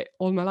like it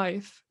all my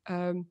life.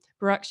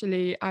 But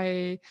actually,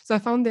 I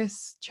found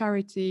this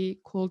charity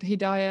called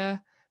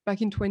Hidayah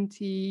back in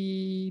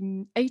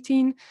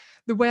 2018.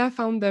 The way I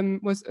found them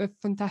was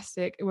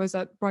fantastic. It was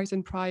at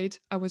Brighton Pride.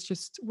 I was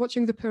just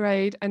watching the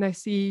parade and I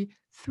see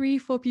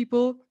 3-4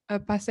 people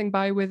passing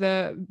by with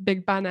a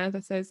big banner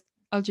that says,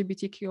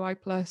 LGBTQI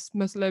plus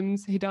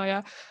Muslims,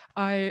 Hidayah,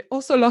 I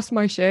also lost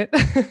my shit.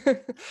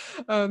 There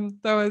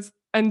was,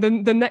 and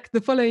then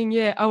the following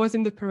year, I was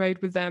in the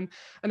parade with them,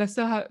 and I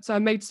still had, so I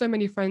made so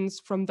many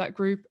friends from that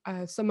group.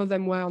 Some of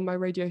them were on my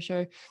radio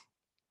show.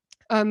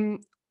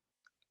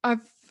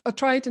 I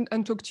tried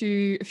and talked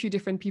to a few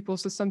different people.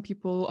 So some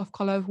people of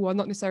color who are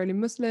not necessarily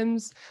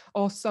Muslims,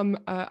 or some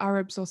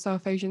Arabs or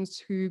South Asians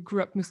who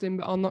grew up Muslim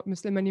but are not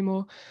Muslim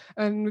anymore.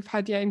 And we've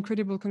had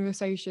incredible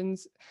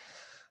conversations.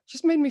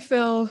 Just made me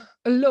feel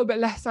a little bit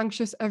less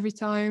anxious every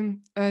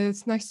time.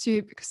 It's nice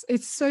to, because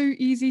it's so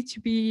easy to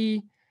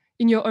be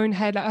in your own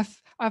head.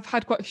 I've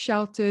had quite a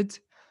sheltered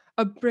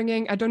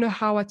upbringing. I don't know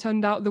how I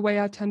turned out the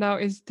way I turned out.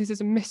 This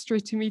is a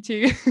mystery to me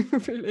too.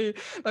 Really,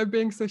 like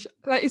being so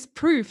like, it's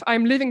proof.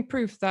 I'm living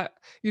proof that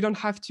you don't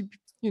have to,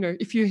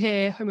 if you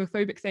hear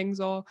homophobic things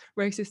or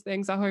racist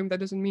things at home, that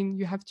doesn't mean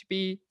you have to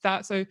be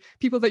that. So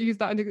people that use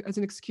that as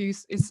an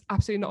excuse is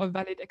absolutely not a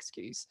valid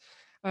excuse.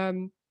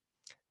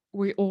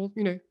 We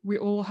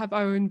all have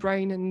our own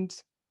brain, and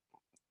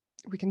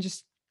we can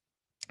just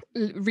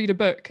read a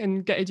book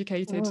and get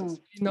educated.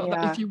 Not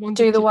that if you want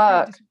to do the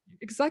work,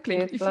 exactly,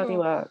 do the bloody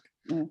work.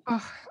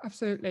 Oh,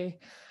 absolutely.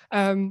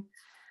 A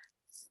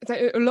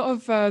lot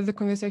of the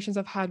conversations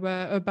I've had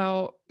were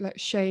about like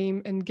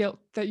shame and guilt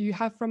that you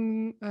have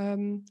from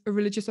a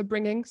religious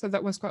upbringing. So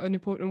that was quite an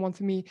important one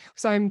for me.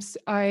 So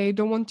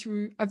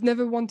I've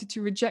never wanted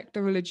to reject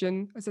the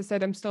religion. As I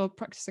said, I'm still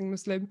practicing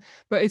Muslim,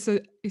 but it's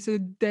a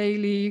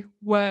daily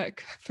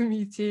work for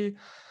me to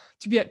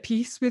be at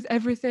peace with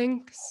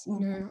everything.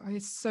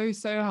 It's so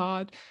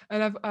hard.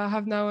 And I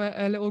have now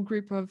a little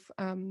group of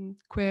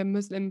queer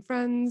Muslim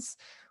friends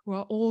who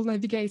are all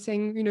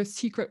navigating,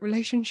 secret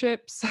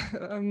relationships.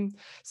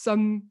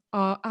 Some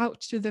are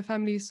out to their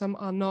families, some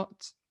are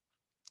not.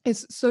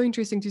 It's so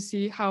interesting to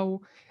see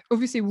how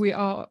obviously we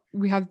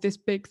have this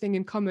big thing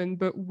in common,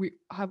 but we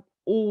have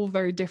all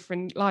very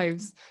different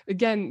lives.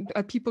 Again,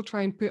 people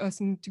try and put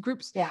us into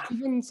groups.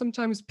 Even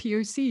sometimes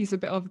POC is a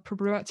bit of a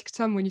problematic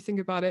term when you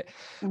think about it.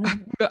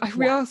 But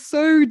we are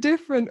so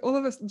different, all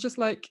of us. Just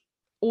like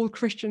all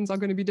Christians are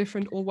going to be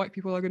different, all white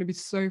people are going to be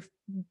so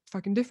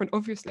fucking different,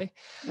 obviously.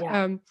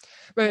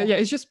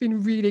 It's just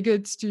been really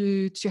good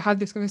to have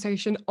this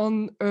conversation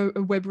on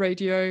a web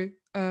radio.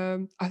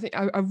 I think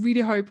I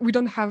really hope we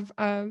don't have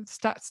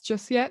stats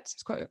just yet.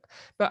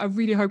 But I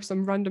really hope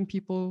some random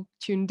people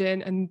tuned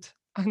in and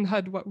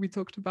heard what we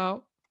talked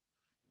about.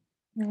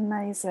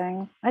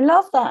 Amazing. I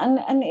love that.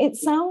 And it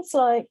sounds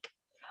like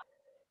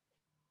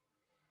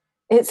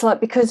it's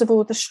like because of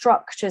all the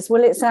structures,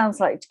 well, it sounds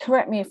like,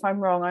 correct me if I'm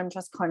wrong, I'm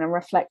just kind of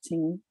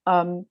reflecting,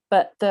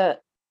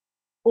 but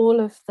all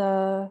of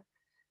the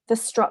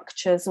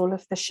structures, all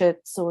of the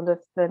shoulds, all of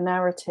the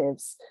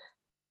narratives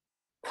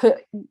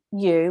put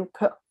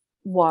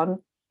one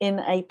in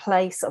a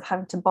place of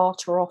having to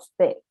barter off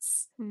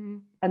bits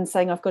and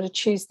saying, I've got to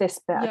choose this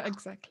bit,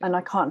 exactly, and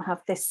I can't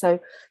have this. So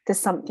there's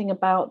something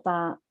about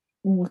that,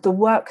 the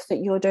work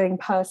that you're doing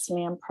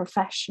personally and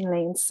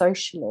professionally and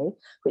socially,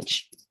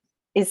 which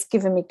is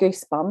giving me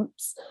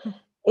goosebumps,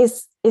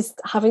 is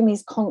having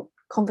these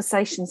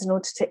conversations in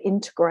order to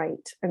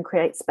integrate and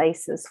create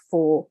spaces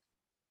for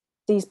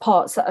these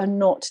parts that are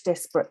not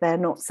disparate, they're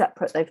not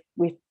separate.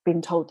 We've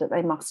been told that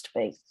they must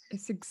be.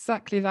 It's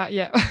exactly that.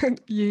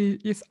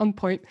 It's on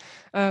point.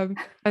 And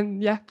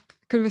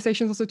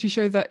conversations also to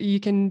show that you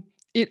can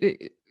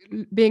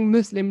being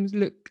Muslim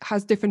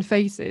has different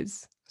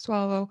faces as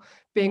well.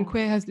 Being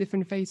queer has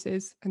different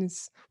faces, and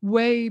it's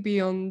way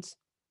beyond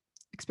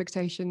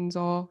expectations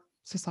or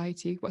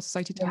society, what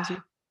society tells you.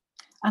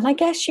 And I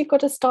guess you've got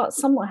to start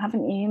somewhere,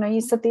 haven't you?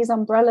 You said these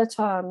umbrella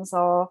terms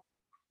are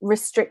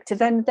restricted,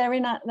 and they're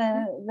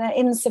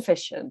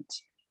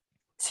insufficient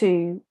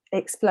to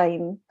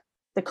explain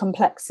the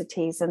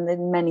complexities and the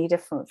many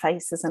different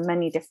faces and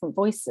many different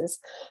voices.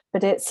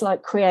 But it's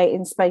like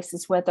creating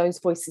spaces where those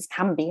voices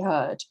can be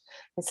heard.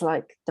 It's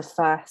like the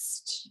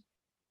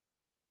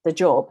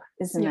job,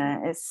 isn't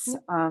it? It's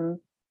and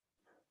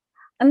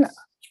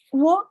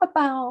what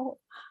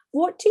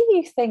do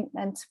you think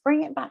then, to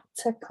bring it back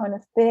to kind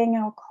of being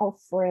alcohol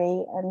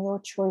free and your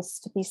choice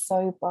to be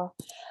sober,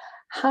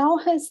 how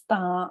has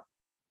that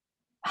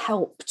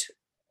helped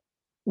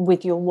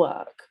with your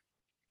work?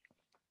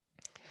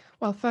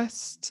 Well,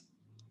 first,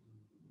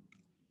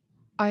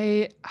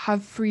 I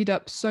have freed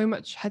up so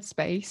much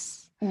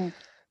headspace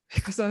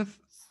because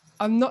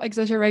I'm not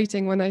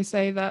exaggerating when I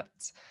say that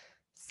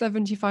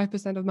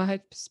 75% of my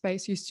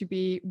headspace used to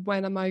be,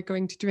 when am I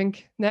going to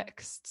drink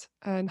next,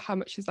 and how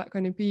much is that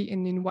going to be,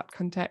 and in what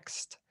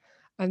context,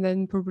 and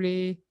then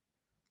probably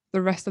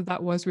the rest of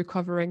that was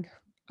recovering.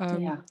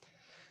 I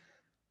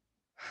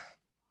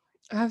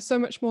have so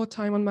much more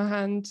time on my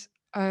hand,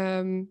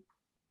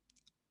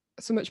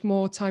 so much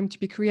more time to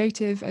be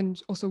creative, and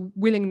also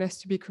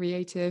willingness to be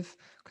creative,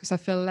 because I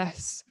feel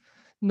less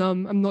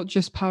numb. I'm not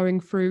just powering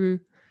through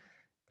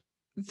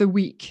the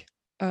week,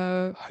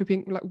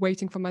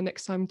 waiting for my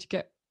next time to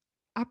get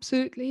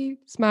absolutely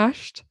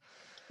smashed.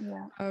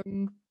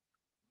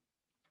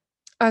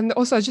 And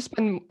also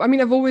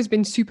I've always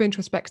been super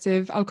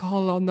introspective,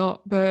 alcohol or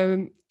not, but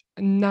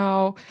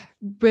now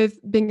with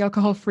being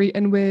alcohol free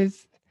and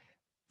with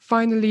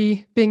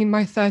finally being in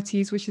my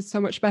 30s, which is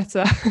so much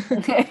better,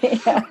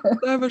 Yeah.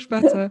 so much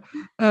better.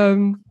 I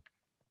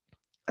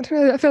don't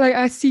know, I feel like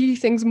I see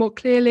things more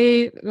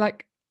clearly,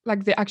 like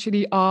they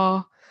actually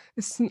are.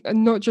 It's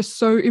not just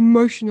so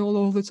emotional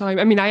all the time.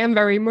 I mean, I am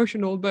very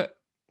emotional, but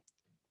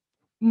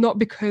not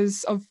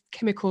because of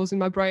chemicals in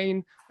my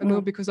brain, and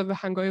not because of a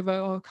hangover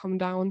or calm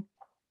down.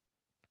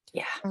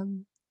 Yeah.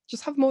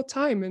 Just have more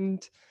time,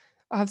 and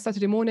I have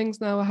Saturday mornings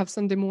now. I have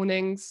Sunday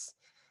mornings.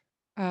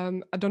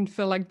 I don't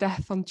feel like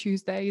death on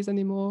Tuesdays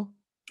anymore.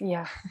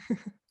 Yeah.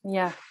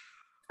 Yeah.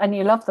 And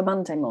you love the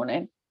Monday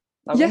morning.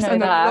 Yes,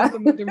 and I love the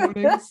Monday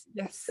mornings.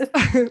 Yes.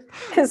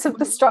 Because of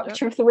the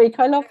structure of the week.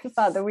 I love the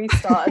fact that we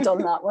started on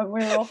that when we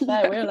were off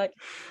there. We were like,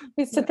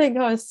 we used to think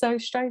I was so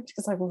strange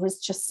because I was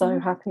just so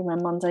happy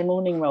when Monday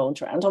morning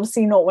rolled around.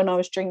 Obviously not when I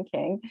was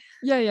drinking.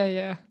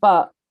 Yeah.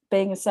 But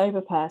being a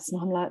sober person,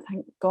 I'm like,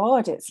 thank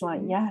God. It's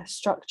like,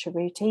 structure,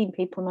 routine.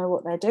 People know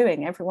what they're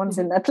doing. Everyone's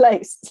in their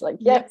place. It's like,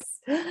 yes.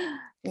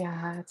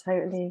 Yeah,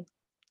 totally.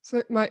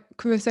 So my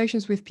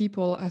conversations with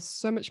people are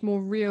so much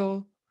more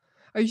real.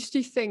 I used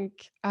to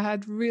think I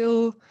had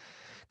real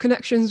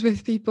connections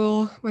with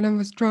people when I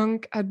was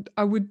drunk.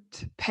 I would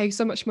pay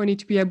so much money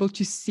to be able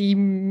to see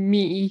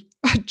me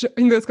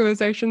in those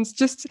conversations.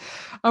 Because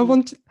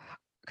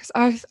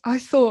I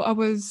thought I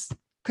was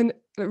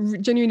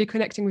genuinely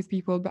connecting with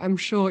people, but I'm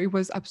sure it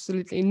was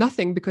absolutely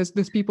nothing because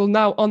there's people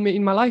now on me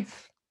in my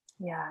life.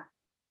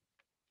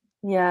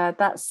 Yeah,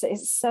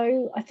 it's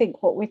so, I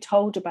think what we're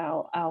told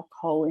about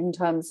alcohol in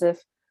terms of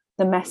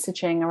the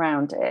messaging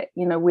around it,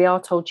 we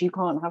are told you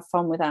can't have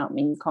fun without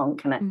me, you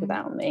can't connect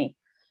without me.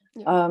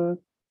 And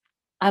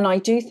I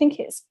do think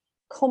it's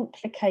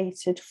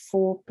complicated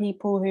for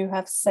people who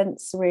have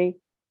sensory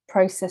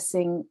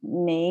processing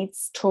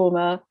needs,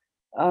 trauma,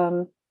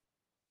 and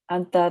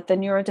the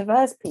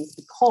neurodiverse piece,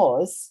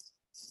 because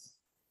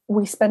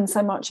we spend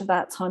so much of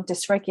that time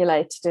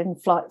dysregulated in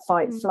fight,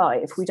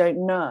 flight if we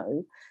don't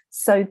know.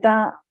 So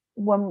that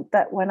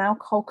when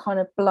alcohol kind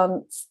of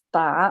blunts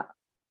that,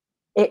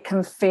 it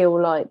can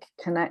feel like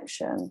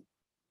connection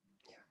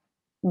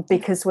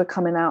because we're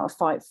coming out of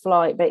fight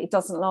flight, but it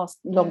doesn't last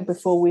long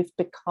before we've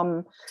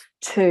become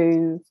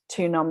too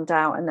numbed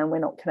out, and then we're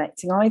not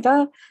connecting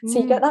either.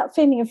 So you get that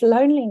feeling of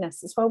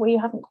loneliness as well, where you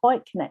haven't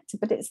quite connected,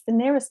 but it's the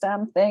nearest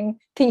damn thing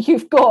that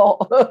you've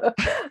got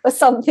or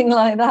something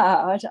like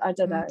that. I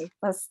don't know.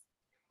 That's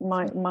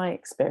my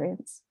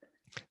experience.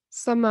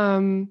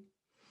 Some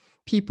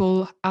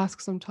people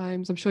ask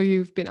sometimes, I'm sure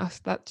you've been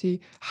asked that too,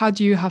 how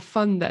do you have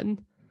fun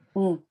then?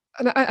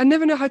 And I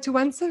never know how to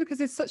answer because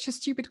it's such a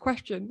stupid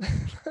question.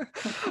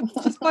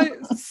 Just like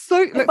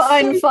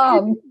find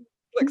fun.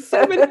 Like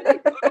so many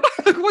people.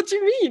 Like, what do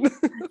you mean?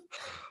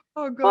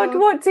 Oh God.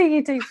 What do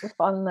you do for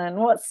fun then?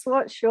 What's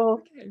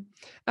your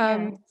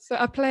So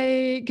I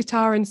play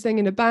guitar and sing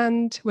in a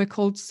band. We're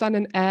called Sun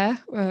and Air,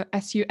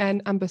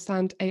 SUN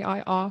ampersand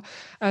AIR.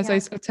 So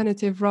it's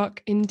alternative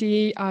rock,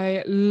 indie.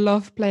 I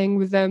love playing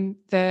with them.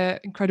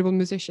 They're incredible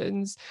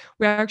musicians.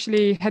 We're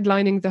actually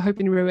headlining the Hope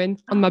in Ruin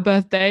on my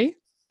birthday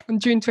on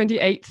June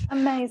 28th.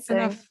 Amazing.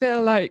 And I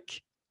feel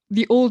like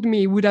the old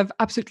me would have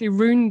absolutely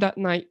ruined that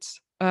night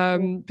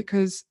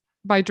because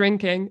by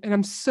drinking, and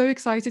I'm so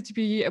excited to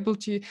be able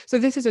to. So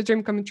this is a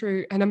dream coming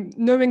true, and I'm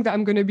knowing that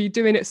I'm going to be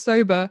doing it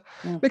sober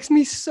makes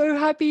me so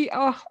happy.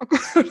 Oh,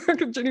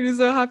 I'm genuinely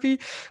so happy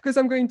because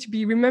I'm going to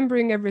be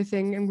remembering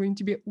everything. I'm going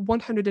to be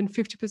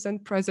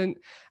 150% present,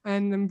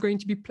 and I'm going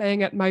to be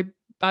playing at my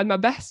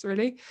best,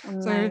 really.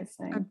 Amazing.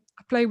 So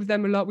I play with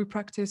them a lot. We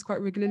practice quite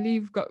regularly.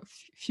 We've got a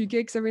few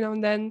gigs every now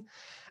and then,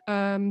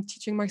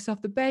 teaching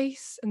myself the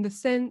bass and the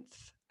synth.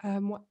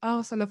 What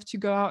else? I love to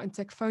go out and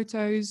take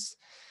photos.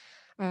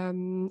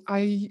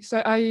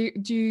 I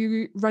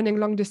do running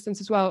long distance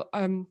as well.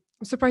 I'm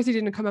surprised it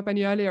didn't come up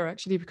any earlier,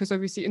 actually, because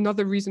obviously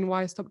another reason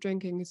why I stopped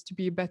drinking is to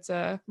be a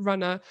better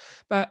runner.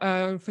 But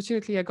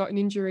unfortunately, I got an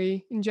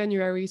injury in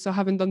January, so I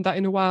haven't done that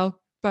in a while.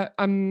 But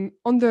I'm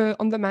on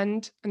the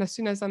mend, and as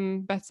soon as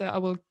I'm better, I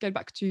will get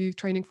back to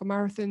training for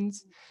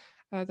marathons.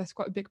 That's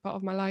quite a big part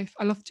of my life.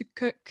 I love to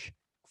cook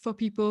for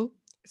people,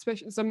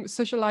 especially some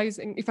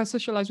socializing. If I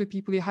socialize with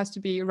people, it has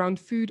to be around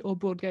food or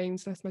board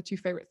games. That's my two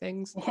favorite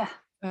things. Yeah.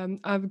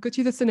 I go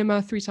to the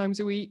cinema 3 times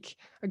a week.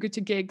 I go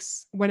to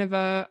gigs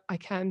whenever I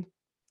can.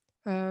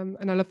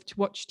 And I love to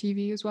watch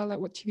TV as well, like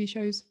what TV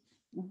shows.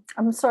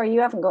 I'm sorry, you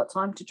haven't got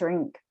time to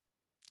drink.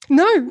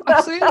 No,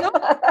 absolutely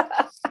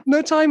not.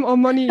 No time or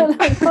money. No.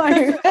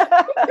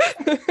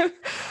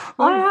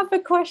 I have a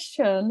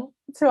question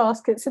to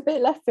ask. It's a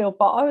bit left field,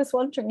 but I was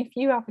wondering if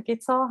you have a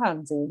guitar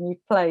handy and you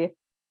play,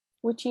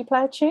 would you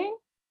play a tune?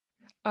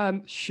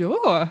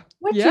 Sure.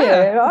 Would you?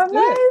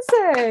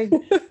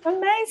 Amazing.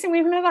 Amazing.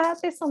 We've never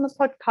had this on the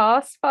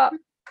podcast, but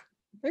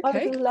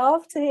I would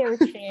love to hear a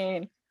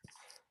tune.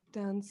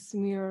 Dance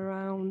me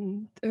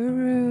around the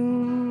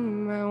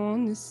room. I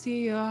want to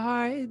see your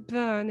heart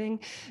burning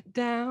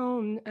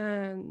down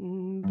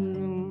and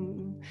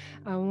bloom.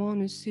 I want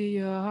want to see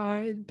your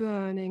heart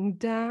burning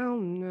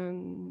down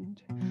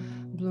and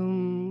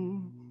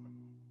bloom.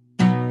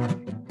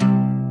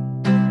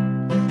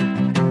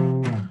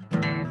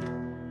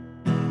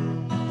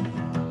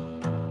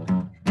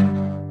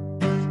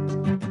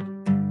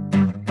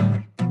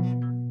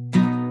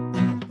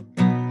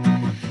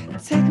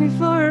 Take me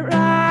for a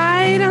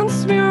ride,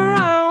 dance me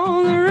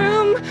around the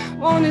room.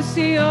 Wanna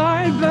see your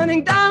heart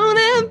burning down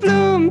and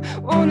bloom.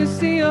 Wanna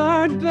see your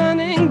heart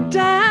burning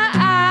down.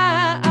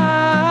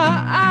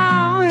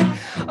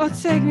 Oh,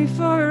 take me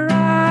for a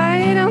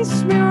ride,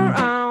 dance me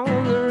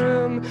around the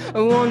room.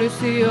 I wanna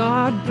see your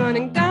heart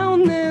burning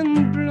down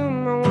and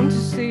bloom. I want to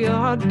see your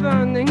heart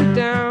burning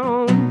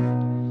down.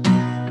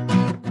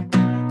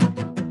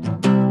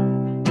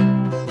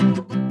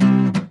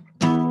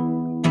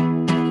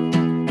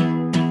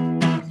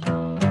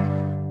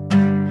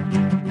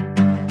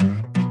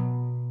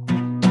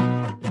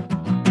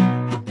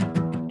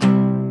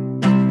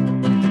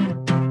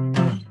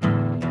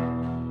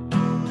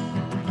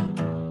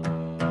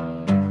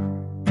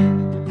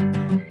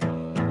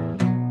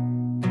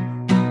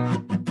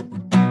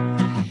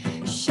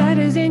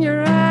 Shadows in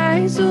your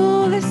eyes,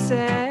 all they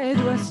said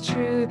was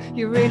true.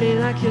 You really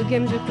like your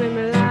games, you play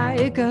me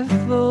like a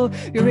fool.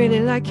 You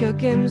really like your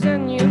games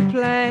and you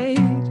played.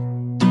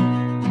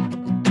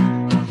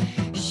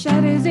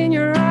 Shadows in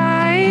your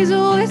eyes,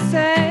 all they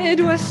said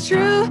was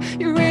true.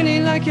 You really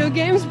like your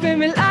games, play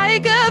me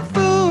like a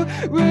fool.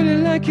 Really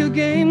like your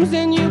games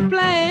and you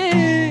played.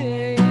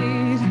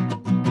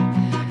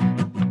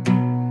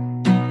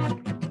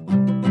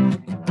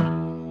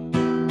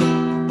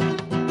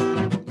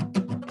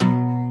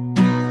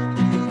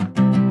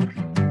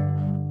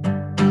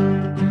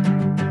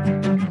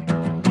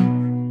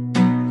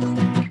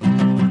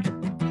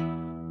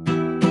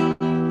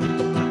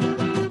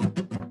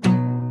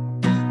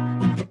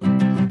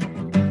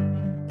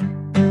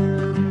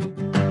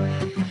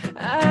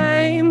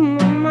 I'm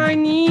on my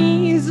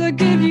knees, I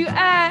give you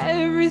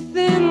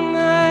everything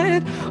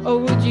that. Or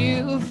would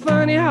you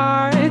find it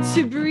hard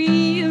to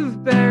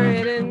breathe,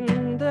 buried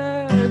in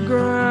the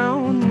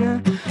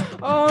ground?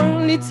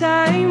 Only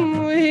time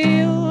will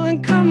heal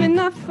and coming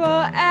up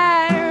for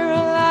air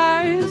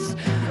lives.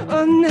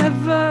 Or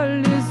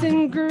never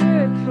losing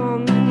grip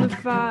on the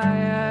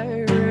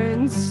fire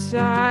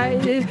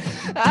inside.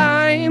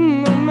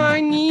 I'm on my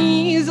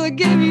knees, I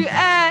give you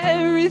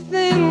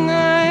everything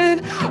that.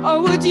 Or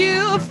would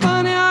you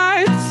find it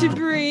hard to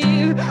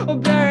breathe, or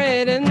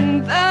buried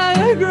in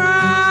the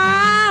ground?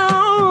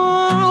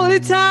 The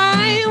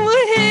time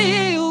will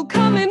heal,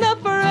 coming up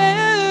for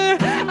air.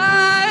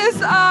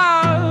 Eyes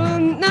are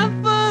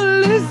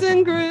never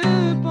losing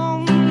grip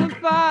on the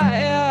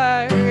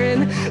fire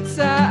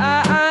inside.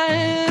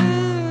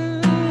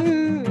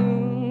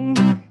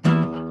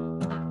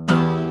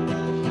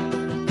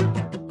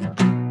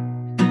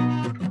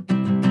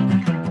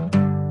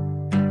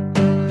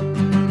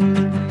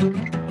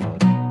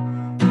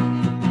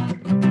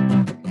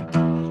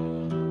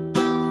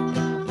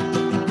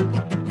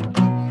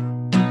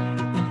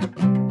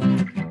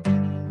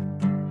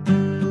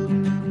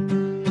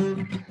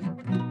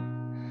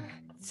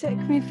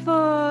 Take me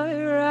for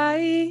a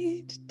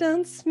ride,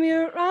 dance me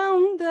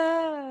around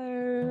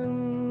the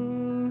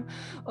room.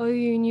 Oh,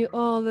 you knew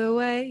all the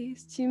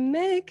ways to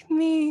make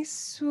me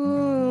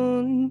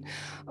swoon.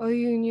 Oh,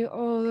 you knew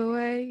all the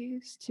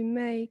ways to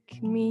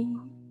make me.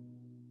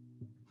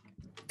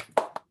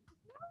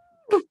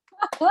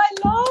 I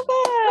love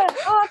it.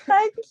 Oh,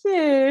 thank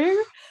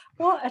you.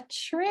 What a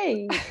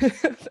treat.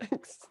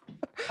 Thanks.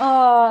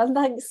 Oh, and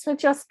thanks for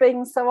just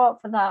being so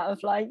up for that,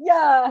 of like,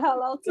 yeah,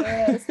 hell, I'll do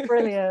it. It's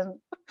brilliant.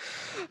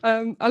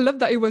 I love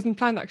that it wasn't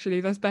planned,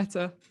 actually. That's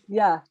better.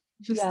 Yeah.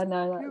 Just, Yeah,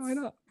 no, yeah, why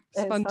not?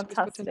 it's fun to be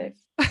fantastic.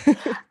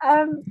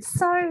 spontaneous.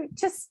 So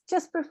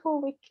just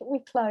before we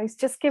close,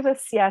 just give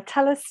us,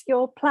 tell us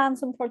your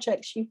plans and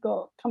projects you've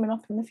got coming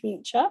up in the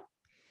future.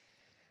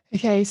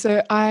 Okay,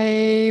 so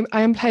I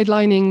am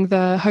headlining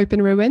the Hope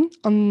in Ruin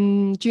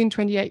on June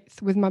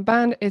 28th with my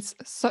band. It's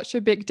such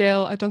a big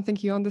deal. I don't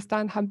think you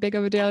understand how big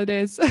of a deal it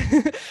is.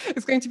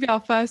 It's going to be our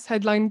first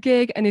headline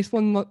gig, and it's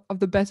one of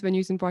the best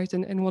venues in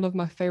Brighton and one of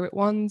my favorite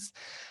ones.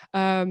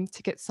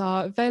 Tickets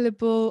are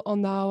available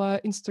on our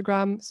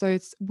Instagram. So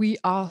it's We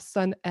Are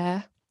Sun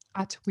Air,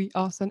 at We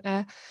Are Sun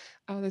Air.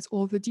 There's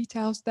all the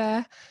details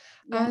there.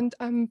 Yeah. And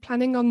I'm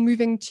planning on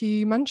moving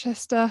to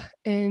Manchester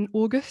in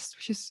August,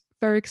 which is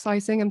very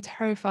exciting. I'm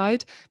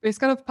terrified, but it's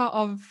kind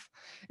of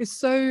it's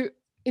so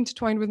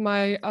intertwined with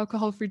my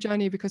alcohol-free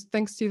journey, because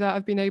thanks to that,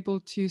 I've been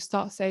able to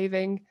start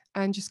saving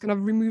and just kind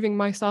of removing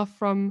myself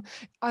from,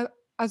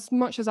 as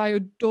much as I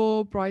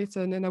adore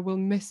Brighton and I will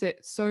miss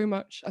it so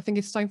much, I think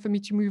it's time for me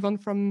to move on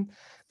from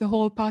the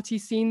whole party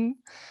scene,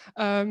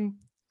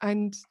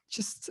 and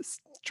just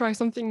try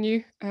something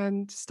new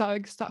and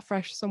start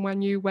fresh somewhere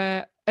new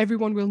where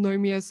everyone will know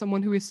me as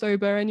someone who is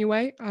sober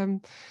anyway.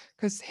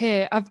 Because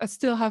here I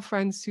still have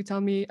friends who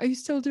tell me, "Are you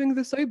still doing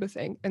the sober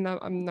thing?" And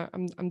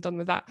I'm done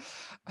with that.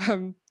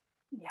 It's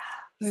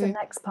the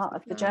next part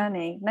of the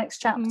journey, next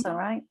chapter,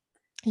 right?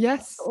 Yes.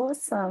 That's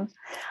awesome.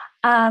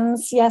 And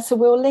yeah, so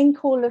we'll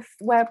link all of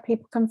where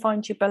people can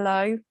find you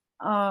below.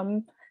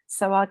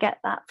 So I'll get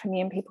that from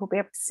you and people will be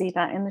able to see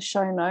that in the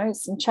show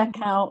notes, and check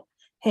out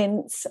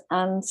Hint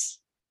and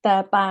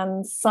their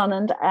band Sun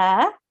and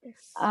Air.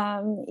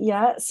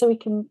 Yeah, so we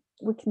can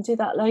do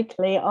that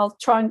locally. I'll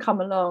try and come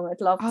along.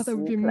 I'd love to. That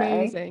would be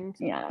amazing.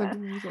 Yeah,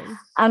 that'd be amazing.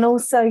 And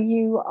also,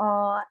 you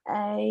are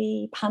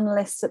a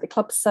panelist at the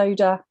Club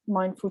Soda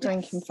Mindful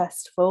Drinking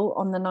Festival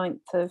on the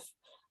 9th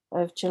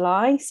of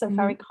July. So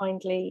very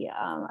kindly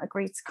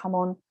agreed to come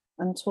on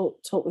and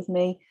talk with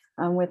me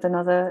and with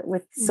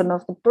some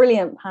of the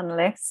brilliant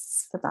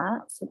panelists for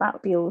that. So that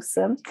would be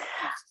awesome.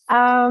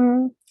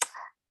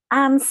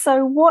 And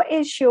so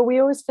we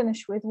always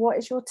finish with, what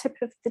is your tip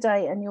of the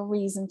day and your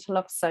reason to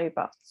love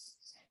sober?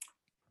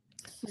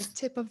 The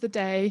tip of the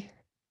day: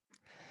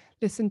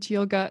 listen to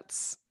your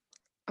guts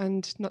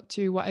and not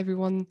to what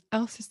everyone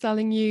else is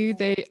telling you.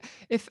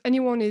 If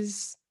anyone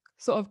is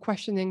sort of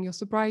questioning your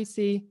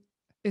sobriety,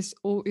 it's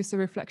a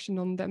reflection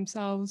on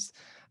themselves.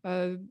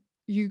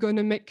 You're going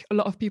to make a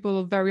lot of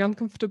people very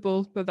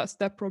uncomfortable, but that's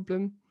their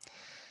problem.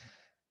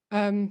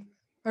 A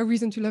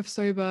reason to love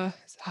sober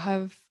is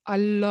I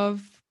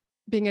love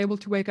being able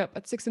to wake up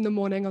at 6 a.m.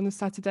 on a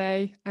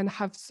Saturday and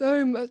have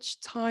so much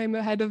time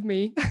ahead of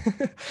me.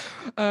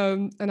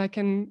 And I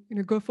can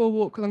go for a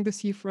walk along the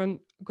seafront,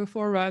 go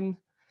for a run,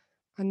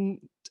 and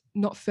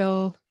not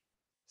feel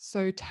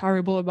so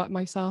terrible about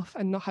myself,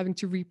 and not having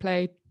to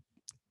replay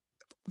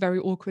very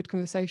awkward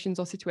conversations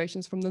or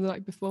situations from the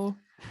night before.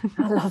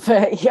 I love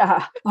it.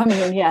 Yeah, I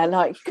mean, yeah,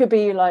 like could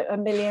be like a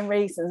million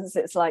reasons.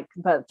 It's like,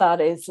 but that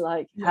is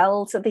like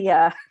hell to the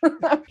air.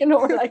 I can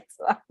all relate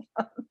to that.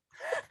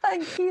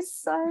 Thank you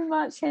so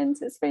much, Hind.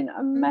 It's been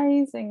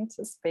amazing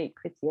to speak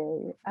with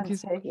you and to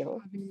hear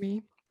your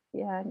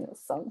and your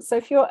song. So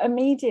if you're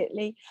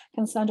immediately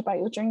concerned about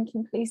your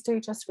drinking, please do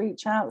just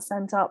reach out,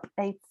 send up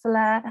a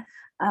flare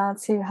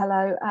to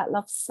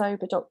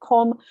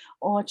hello@lovesober.com,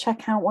 or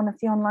check out one of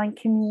the online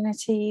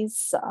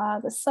communities.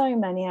 There's so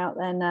many out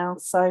there now,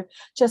 so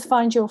just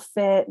find your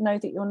fit, know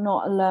that you're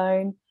not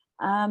alone,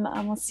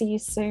 and we'll see you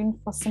soon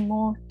for some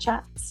more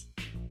chats.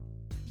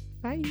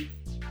 Bye.